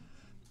 Yes.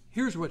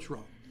 Here's what's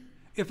wrong.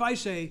 If I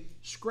say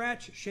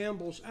scratch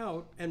shambles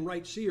out and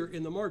write seer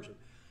in the margin,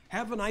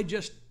 haven't I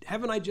just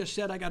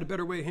said I got a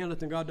better way to handle it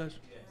than God does?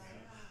 Yes.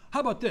 How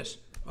about this?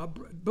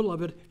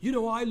 Beloved, you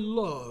know I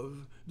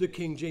love the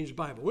King James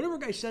Bible. Whenever a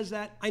guy says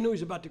that, I know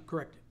he's about to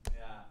correct it.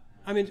 Yeah.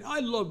 I mean, I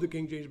love the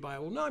King James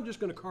Bible. Now I'm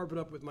just going to carve it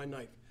up with my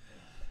knife.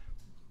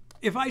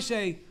 If I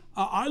say,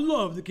 I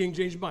love the King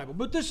James Bible,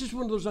 but this is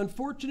one of those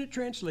unfortunate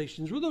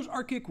translations with those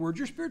archaic words,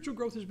 your spiritual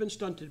growth has been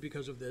stunted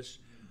because of this.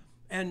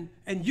 And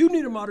you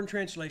need a modern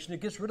translation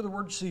that gets rid of the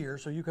word seer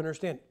so you can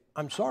understand.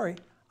 I'm sorry,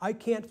 I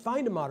can't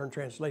find a modern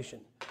translation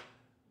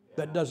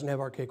that doesn't have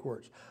archaic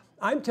words.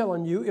 I'm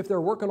telling you, if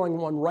they're working on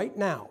one right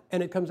now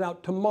and it comes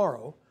out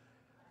tomorrow,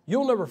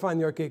 you'll never find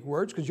the archaic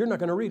words because you're not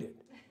going to read it.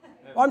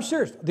 Oh, I'm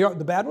serious.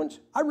 The bad ones?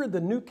 I read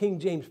the New King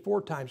James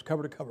 4 times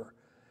cover to cover.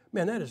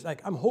 Man, that is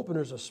like, I'm hoping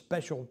there's a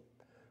special,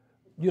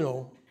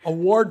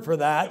 award for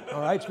that.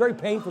 All right, it's very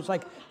painful.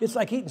 It's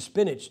like eating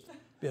spinach,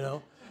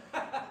 and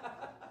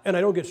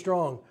I don't get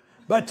strong.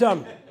 But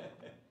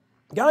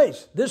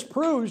guys, this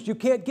proves you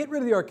can't get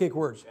rid of the archaic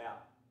words. Yeah.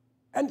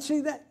 And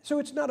see that, so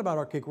it's not about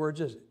archaic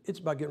words, is it? It's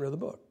about getting rid of the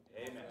book.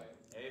 Amen.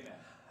 Amen.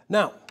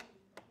 Now,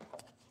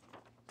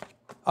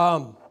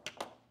 I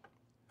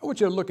want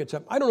you to look at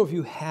something. I don't know if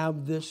you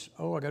have this.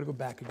 Oh, I got to go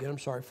back again. I'm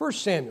sorry. 1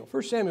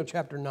 Samuel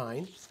chapter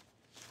 9.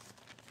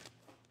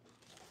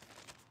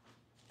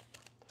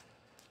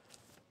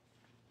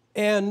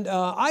 And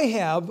I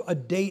have a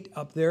date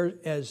up there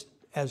as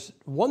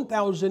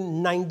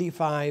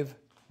 1095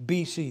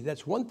 BC.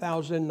 That's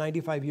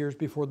 1095 years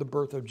before the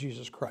birth of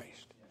Jesus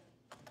Christ.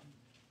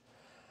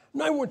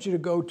 Now I want you to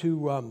go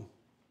to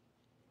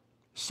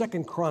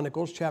 2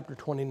 Chronicles chapter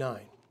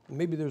 29.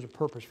 Maybe there's a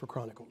purpose for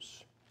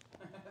Chronicles.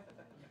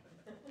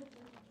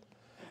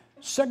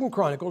 2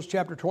 Chronicles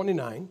chapter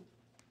 29.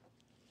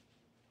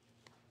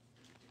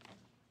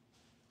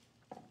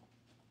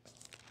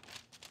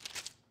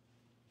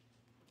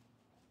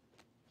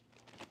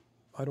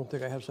 I don't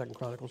think I have 2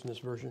 Chronicles in this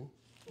version.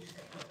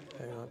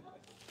 Hang on.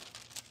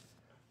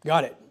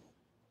 Got it.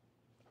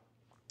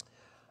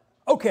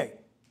 Okay.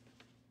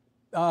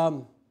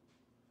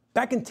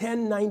 Back in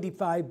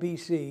 1095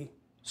 BC,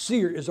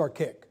 seer is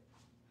archaic.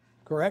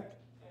 Correct?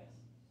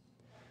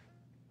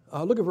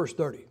 Look at verse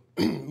 30.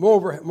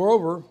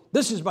 Moreover,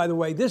 this is, by the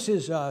way, this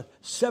is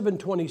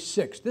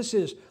 726. This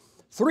is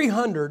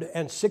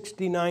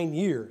 369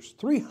 years.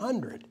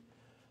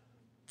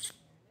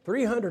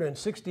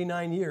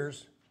 369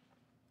 years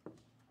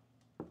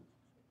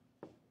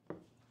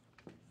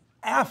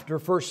after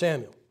 1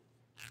 Samuel.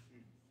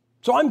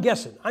 So I'm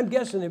guessing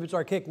if it's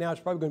archaic now, it's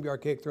probably going to be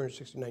archaic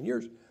 369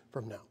 years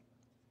from now.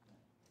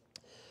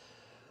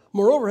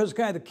 Moreover,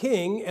 Hezekiah the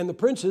king and the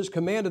princes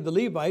commanded the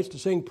Levites to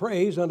sing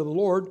praise unto the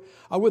Lord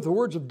with the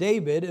words of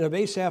David and of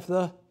Asaph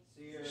the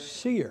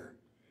seer.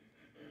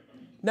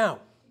 Now,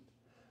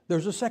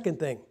 there's a second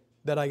thing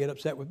that I get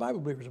upset with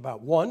Bible believers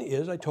about. One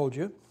is, I told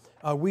you,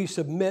 we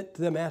submit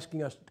to them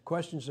asking us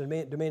questions and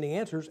demanding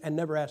answers and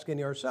never ask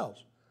any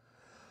ourselves.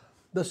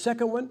 The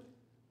second one,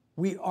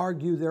 we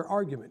argue their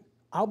argument.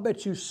 I'll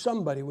bet you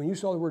somebody, when you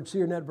saw the word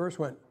seer in that verse,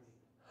 went,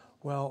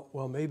 well,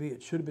 maybe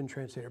it should have been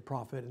translated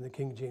prophet, and the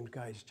King James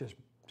guys just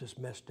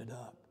messed it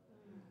up.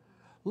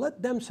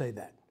 Let them say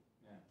that.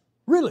 Yeah.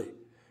 Really.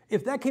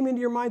 If that came into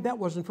your mind, that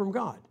wasn't from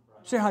God.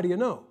 Right. Say, how do you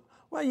know?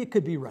 Well, you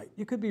could be right.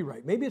 You could be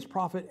right. Maybe it's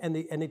prophet, and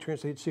they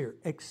translated seer,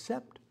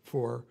 except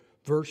for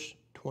verse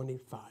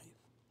 25.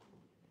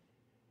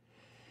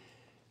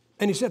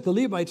 And he set the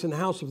Levites in the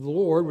house of the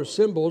Lord with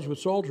cymbals, with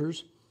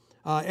psalters,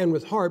 and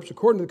with harps,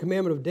 according to the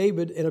commandment of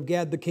David and of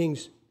Gad the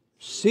king's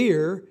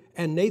seer,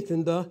 and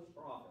Nathan the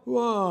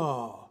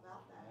Whoa.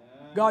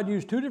 God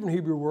used two different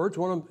Hebrew words.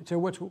 One of them, say,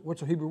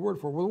 what's a Hebrew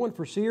word for? Well, the one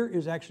for seer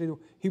is actually the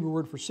Hebrew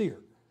word for seer.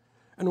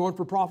 And the one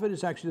for prophet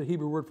is actually the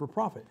Hebrew word for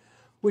prophet,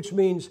 which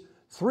means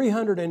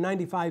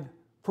 395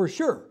 for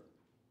sure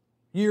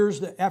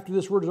years after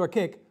this word is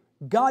archaic,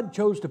 God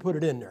chose to put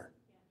it in there.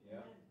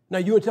 Yeah. Now,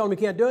 you would tell him he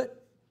can't do it?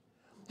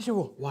 You say,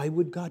 well, why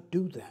would God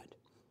do that?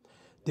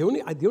 The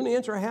only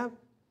answer I have,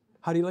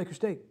 how do you like your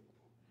steak?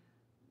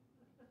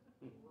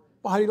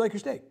 Well, how do you like your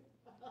steak?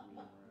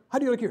 How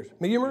do you like yours?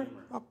 Medium rare?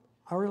 Oh,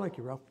 I really like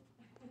you, Ralph.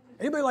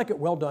 Anybody like it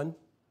well done?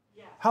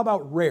 Yeah. How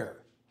about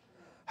rare?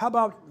 How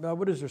about,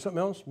 what is there, something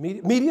else?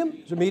 Medium?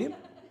 Is it medium?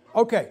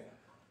 Okay.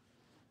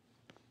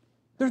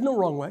 There's no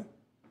wrong way.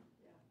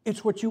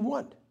 It's what you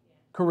want,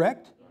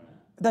 correct?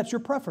 That's your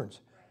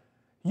preference.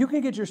 You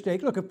can get your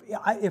steak. Look,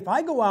 if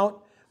I go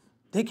out,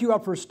 take you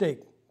out for a steak,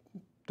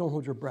 don't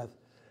hold your breath.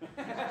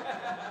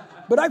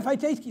 But if I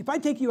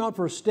take you out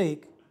for a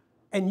steak,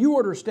 and you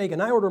order a steak,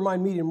 and I order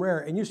mine medium rare,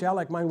 and you say, I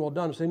like mine well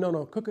done, and say,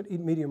 no, cook it,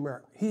 eat medium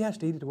rare. He has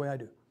to eat it the way I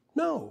do.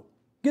 No,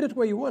 get it the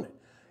way you want it.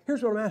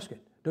 Here's what I'm asking.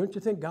 Don't you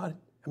think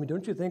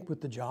don't you think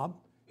with the job,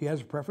 he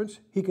has a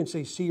preference? He can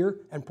say seer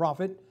and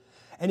prophet,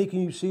 and he can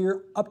use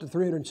seer up to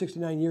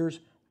 369 years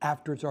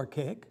after it's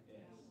archaic?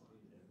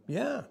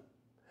 Yeah.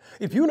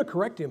 If you want to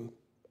correct him,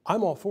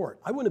 I'm all for it.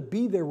 I want to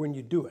be there when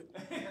you do it.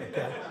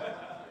 Okay?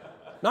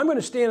 Now, I'm going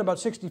to stand about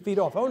 60 feet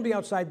off. I want to be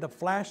outside the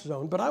flash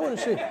zone, but I want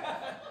to see.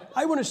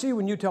 I want to see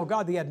when you tell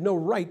God that he had no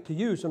right to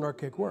use an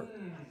archaic word.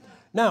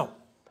 Now,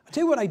 I'll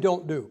tell you what I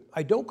don't do.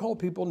 I don't call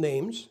people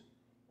names.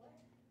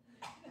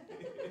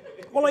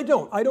 Well, I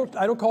don't. I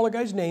don't call a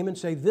guy's name and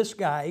say this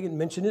guy and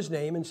mention his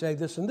name and say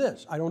this and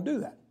this. I don't do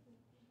that.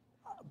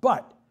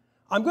 But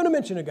I'm going to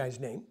mention a guy's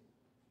name,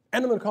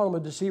 and I'm going to call him a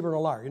deceiver and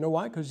a liar. You know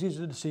why? Because he's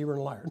a deceiver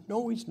and a liar.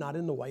 No, he's not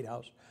in the White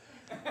House.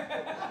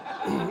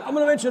 I'm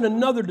going to mention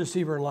another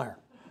deceiver and liar.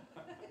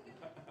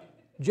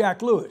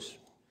 Jack Lewis.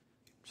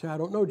 Say, I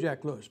don't know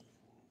Jack Lewis.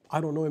 I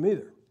don't know him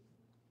either.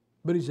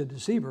 But he's a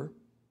deceiver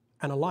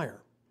and a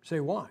liar. Say,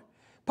 why?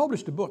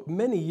 Published a book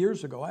many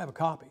years ago. I have a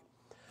copy.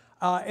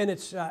 And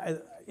it's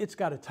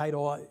got a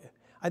title.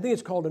 I think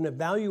it's called An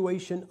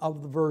Evaluation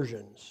of the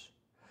Versions.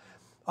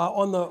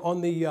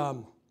 On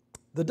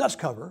the dust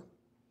cover,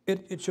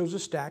 it shows a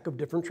stack of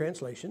different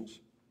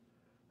translations.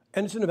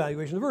 And it's an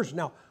evaluation of the versions.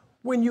 Now,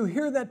 when you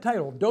hear that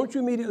title, don't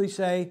you immediately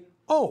say,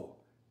 oh,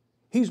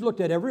 he's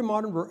looked at every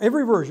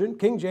version,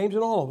 King James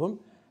and all of them,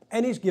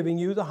 and he's giving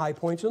you the high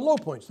points and low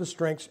points, the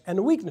strengths and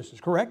the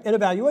weaknesses, correct? An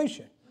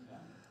evaluation.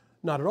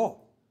 Not at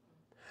all.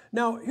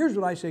 Now, here's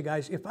what I say,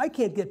 guys. If I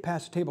can't get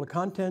past the table of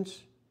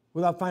contents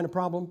without finding a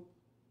problem,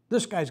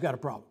 this guy's got a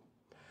problem.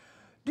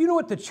 Do you know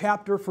what the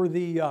chapter for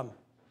the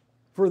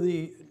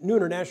New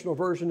International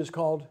Version is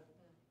called?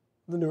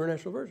 The New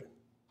International Version.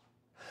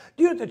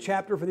 Do you know what the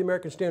chapter for the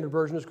American Standard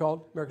Version is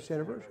called? American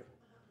Standard Version.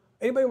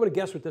 Anybody want to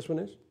guess what this one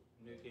is?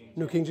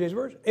 New King James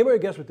Version. Anybody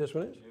guess what this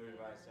one is? New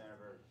Revised Standard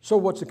Version. So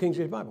what's the King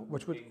James Bible? King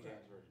James Version.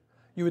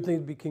 You would think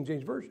it'd be King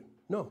James Version.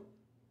 No.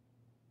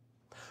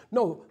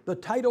 No, the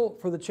title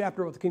for the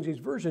chapter of the King James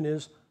Version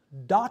is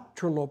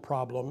Doctrinal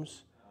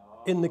Problems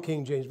in the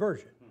King James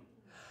Version.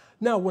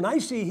 Now, when I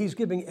see he's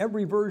giving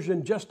every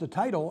version just a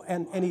title,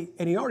 and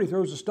he already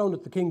throws a stone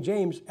at the King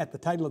James at the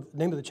title of the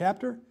name of the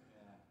chapter,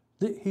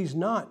 this is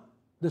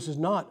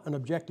not an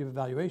objective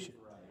evaluation.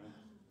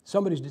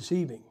 Somebody's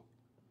deceiving.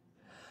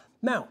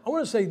 Now, I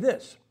want to say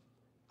this.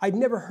 I'd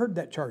never heard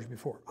that charge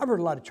before. I've heard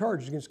a lot of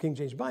charges against the King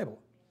James Bible.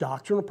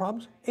 Doctrinal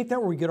problems? Ain't that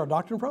where we get our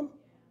doctrine from?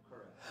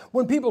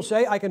 When people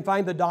say, I can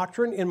find the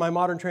doctrine in my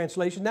modern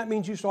translation, that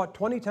means you saw it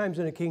 20 times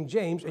in a King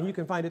James, and you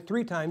can find it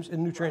 3 times in a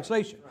new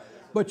translation.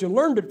 But you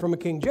learned it from a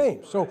King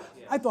James. So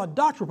I thought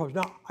doctrinal problems.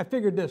 Now, I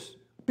figured this.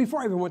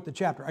 Before I even went to the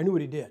chapter, I knew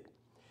what he did.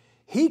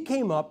 He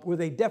came up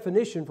with a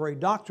definition for a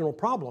doctrinal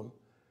problem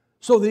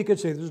so that he could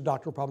say there's a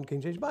doctrinal problem in the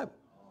King James Bible.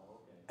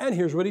 And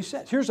here's what he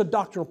says. Here's a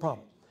doctrinal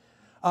problem.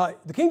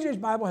 The King James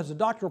Bible has a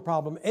doctrinal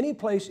problem any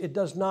place it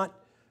does not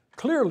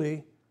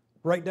clearly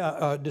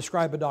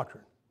describe a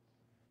doctrine.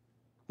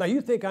 Now,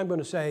 you think I'm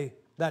going to say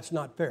that's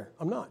not fair.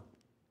 I'm not.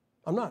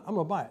 I'm going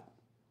to buy it.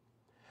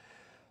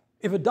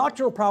 If a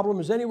doctrinal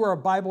problem is anywhere a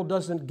Bible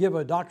doesn't give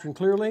a doctrine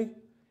clearly,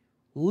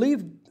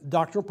 leave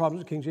doctrinal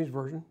problems in the King James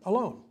Version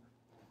alone.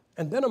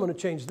 And then I'm going to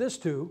change this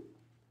to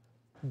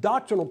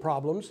doctrinal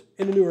problems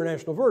in the New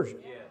International Version.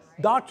 Yes.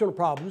 Doctrinal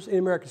problems in the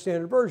American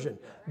Standard Version.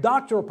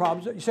 Doctrinal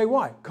problems, you say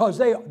why? Because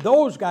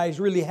those guys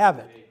really have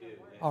it.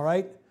 All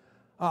right?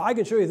 I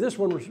can show you this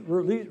one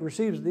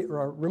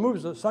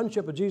removes the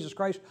sonship of Jesus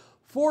Christ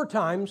 4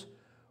 times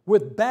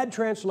with bad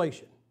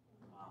translation.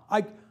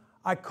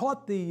 I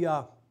caught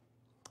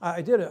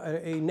I did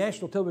a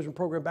national television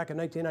program back in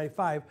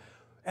 1995,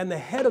 and the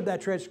head of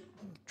that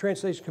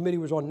translation committee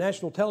was on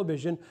national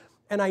television,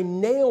 and I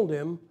nailed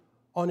him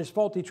on his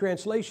faulty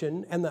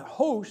translation. And the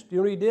host, you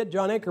know what he did?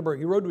 John Ankerberg,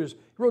 he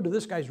rode to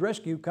this guy's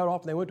rescue, cut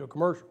off, and they went to a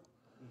commercial.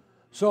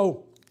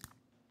 So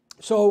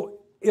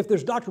if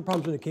there's doctrinal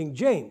problems in the King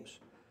James,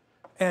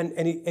 and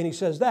he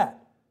says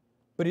that,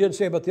 but he doesn't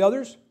say about the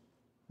others,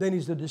 then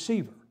he's a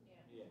deceiver.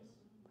 Yes.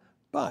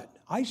 But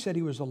I said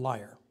he was a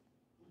liar.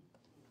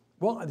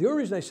 Well, the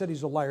only reason I said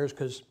he's a liar is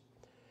because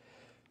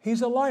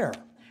he's a liar.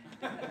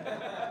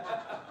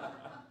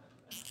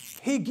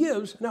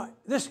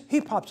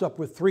 He pops up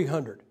with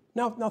 300.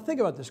 Now think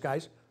about this,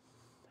 guys.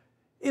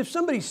 If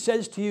somebody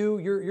says to you,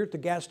 you're at the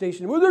gas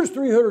station, well, there's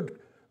 300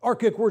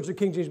 archaic words in the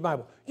King James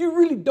Bible, you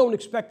really don't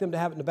expect them to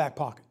have it in the back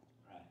pocket.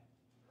 Right.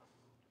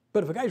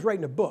 But if a guy's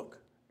writing a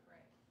book,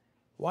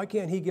 why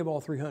can't he give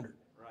all 300?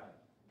 Right.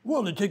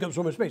 Well, they take up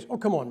so much space. Oh,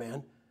 come on,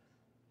 man.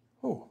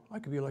 Oh, I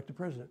could be elected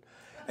president.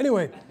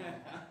 Anyway,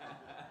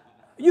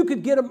 you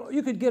could get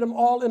them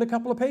all in a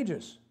couple of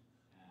pages.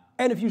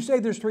 And if you say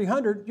there's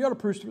 300, you ought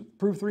to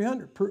prove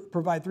 300,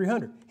 provide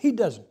 300. He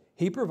doesn't.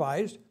 He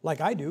provides,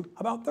 like I do,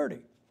 about 30.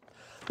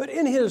 But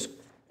in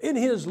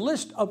his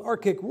list of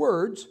archaic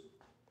words,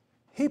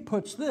 he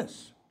puts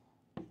this.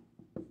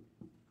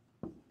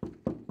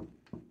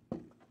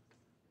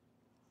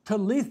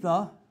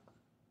 Talitha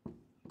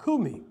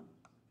Kumi.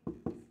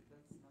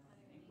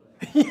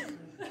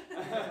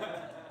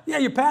 Yeah,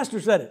 your pastor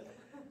said it.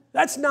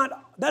 That's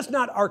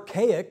not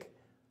archaic.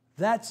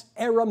 That's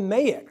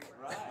Aramaic.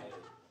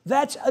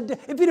 Right.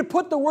 If you'd have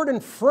put the word in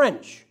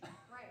French,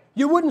 right,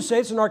 you wouldn't say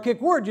it's an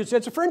archaic word. You'd say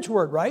it's a French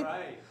word, right?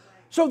 Right.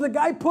 So the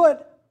guy put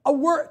a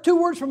word, 2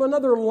 words from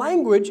another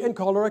language and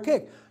called it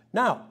archaic.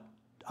 Now,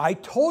 I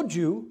told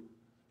you,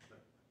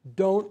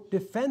 don't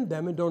defend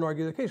them and don't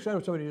argue the case. I know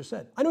what somebody just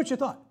said. I know what you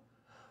thought.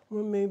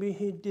 Well, maybe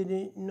he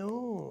didn't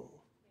know.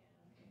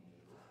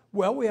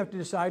 Well, we have to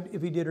decide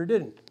if he did or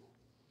didn't.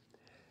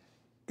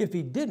 If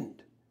he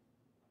didn't,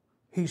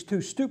 he's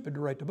too stupid to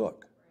write the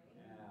book.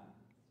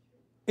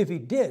 If he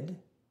did,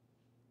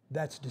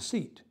 that's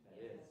deceit.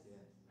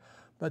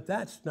 But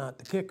that's not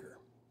the kicker.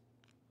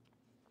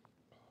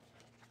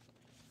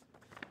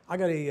 I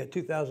got a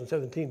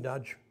 2017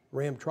 Dodge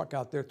Ram truck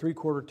out there,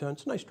 3/4 ton.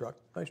 It's a nice truck,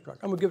 nice truck.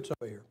 I'm going to give it to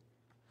somebody here.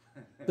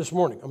 This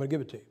morning, I'm going to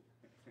give it to you.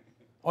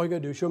 All you got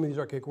to do is show me these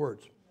archaic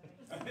words.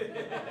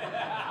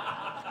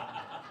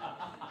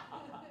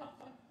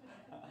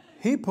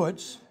 He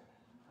puts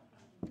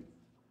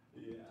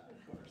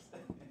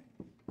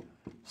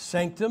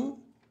sanctum,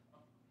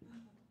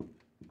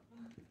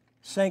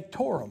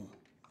 sanctorum.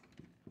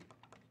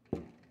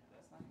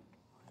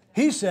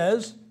 He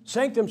says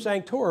sanctum,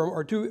 sanctorum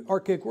are 2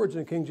 archaic words in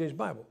the King James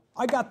Bible.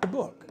 I got the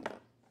book.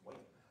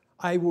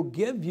 I will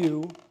give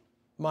you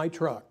my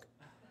truck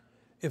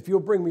if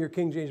you'll bring me your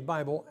King James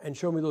Bible and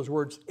show me those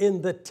words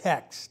in the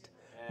text,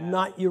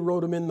 not you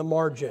wrote them in the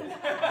margin.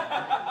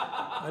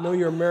 I know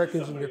you're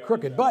Americans and you're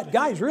crooked, but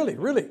guys,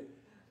 really,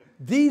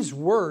 these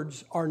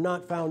words are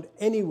not found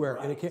anywhere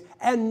in a King,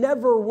 and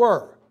never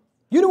were.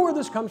 You know where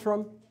this comes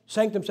from?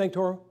 Sanctum,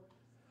 sanctorum?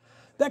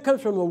 That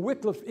comes from the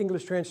Wycliffe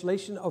English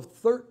translation of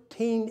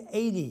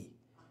 1380.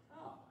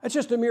 That's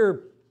just a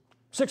mere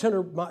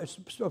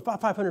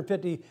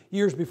 550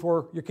 years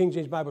before your King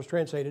James Bible was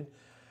translated.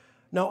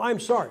 Now, I'm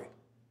sorry.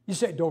 You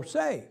say, don't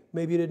say.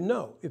 Maybe you didn't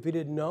know. If he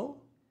didn't know,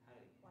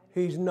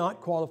 he's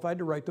not qualified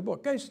to write the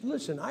book. Guys,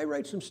 listen, I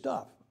write some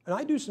stuff, and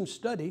I do some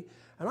study,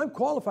 and I'm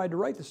qualified to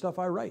write the stuff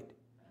I write.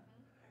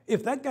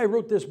 If that guy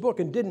wrote this book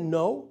and didn't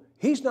know,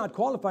 he's not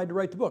qualified to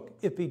write the book.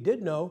 If he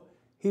did know,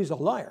 he's a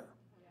liar.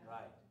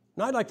 Right.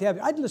 Now, I'd like to have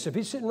you, listen, if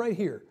he's sitting right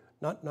here,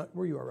 not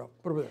where you are, Ralph,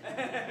 but over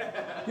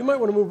there. You might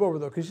want to move over,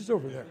 though, because he's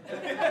over there.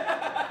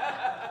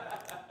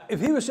 If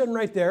he was sitting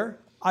right there,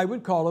 I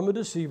would call him a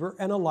deceiver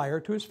and a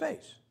liar to his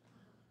face.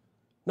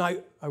 Now,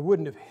 I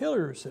wouldn't if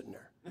Hillary was sitting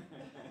there,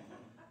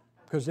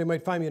 because they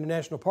might find me in a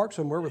national park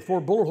somewhere with 4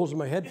 bullet holes in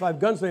my head, 5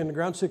 guns laying on the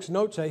ground, 6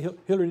 notes, say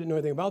Hillary didn't know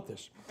anything about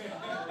this.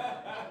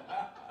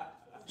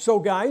 So,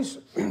 guys,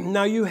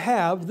 now you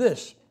have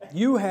this.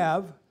 You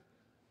have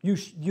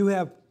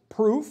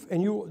proof,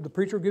 and the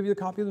preacher will give you a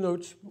copy of the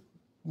notes,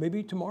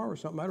 maybe tomorrow or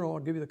something. I don't know. I'll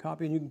give you the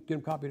copy, and you can get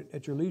a copy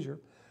at your leisure.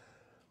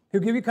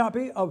 He'll give you a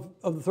copy of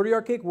the 30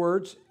 archaic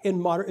words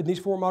in these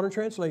 4 modern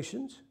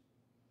translations.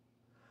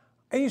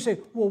 And you say,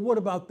 well, what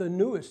about the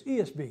newest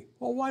ESV?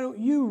 Well, why don't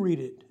you read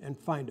it and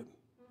find them?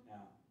 Yeah.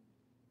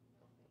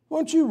 Why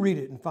don't you read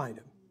it and find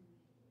them?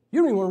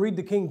 You don't even want to read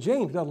the King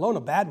James, let alone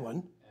a bad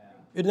one. Yeah.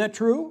 Isn't that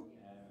true?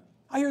 Yeah.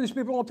 I hear these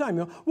people all the time.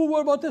 You know, well,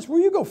 what about this? Well,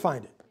 you go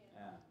find it.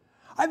 Yeah.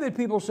 I've had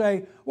people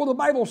say, well, the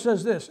Bible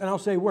says this. And I'll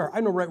say, where? I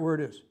know right where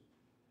it is.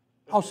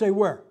 I'll say,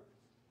 where?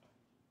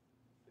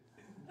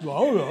 Well,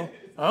 I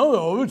don't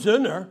know. It's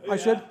in there. I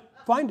said,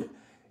 find it.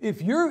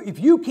 If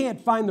you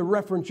can't find the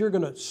reference you're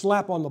going to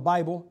slap on the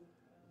Bible,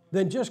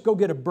 then just go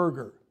get a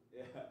burger.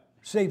 Yeah.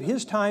 Save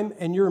his time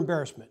and your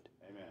embarrassment.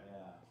 Amen. Yeah.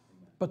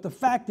 But the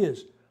fact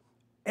is,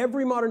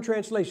 every modern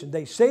translation,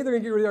 they say they're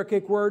going to get rid of the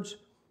archaic words,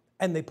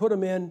 and they put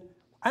them in.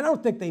 I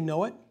don't think they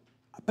know it,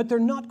 but they're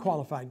not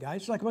qualified,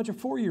 guys. It's like a bunch of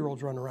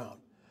 4-year-olds running around.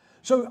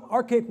 So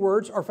archaic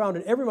words are found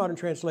in every modern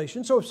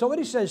translation. So if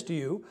somebody says to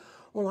you,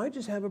 well, I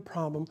just have a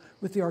problem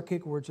with the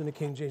archaic words in the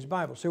King James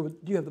Bible. So do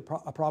you have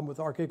a problem with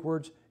the archaic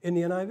words in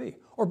the NIV?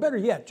 Or better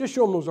yet, just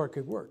show them those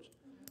archaic words.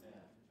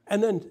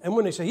 And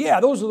when they say,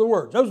 yeah, those are the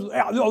words.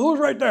 Those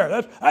right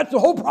there. That's the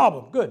whole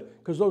problem. Good,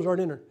 because those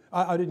aren't in there.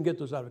 I didn't get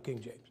those out of King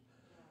James.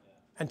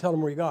 And tell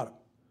them where you got them.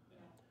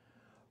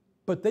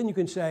 But then you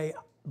can say,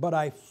 but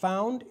I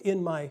found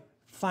in my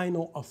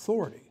final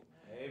authority.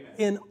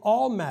 In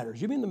all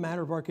matters. You mean the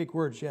matter of archaic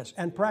words? Yes.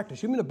 And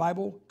practice. You mean the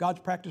Bible, God's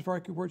practice for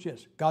archaic words?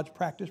 Yes. God's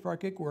practice for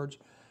archaic words.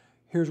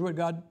 Here's what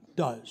God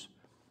does.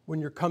 When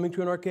you're coming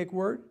to an archaic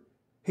word,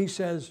 he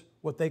says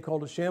what they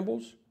call a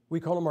shambles, we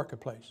call a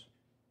marketplace.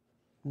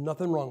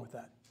 Nothing wrong with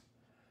that.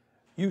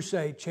 You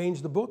say,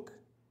 change the book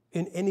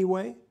in any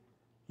way.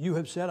 You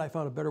have said, I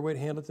found a better way to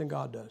handle it than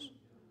God does.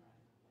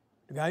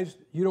 Guys,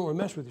 you don't want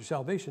to mess with your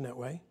salvation that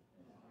way.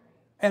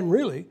 And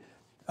really,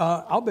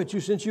 I'll bet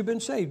you since you've been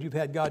saved, you've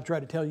had God try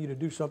to tell you to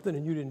do something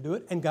and you didn't do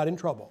it and got in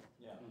trouble.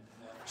 Yeah.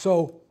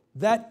 So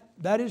that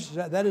is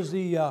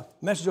the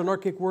message on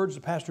archaic words.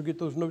 The pastor will get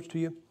those notes to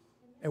you,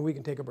 and we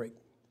can take a break.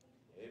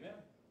 Amen.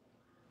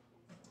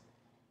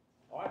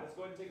 All right, let's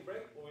go ahead and take a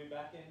break. We'll be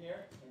back in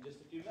here in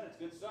just a few minutes.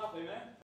 Good stuff, amen.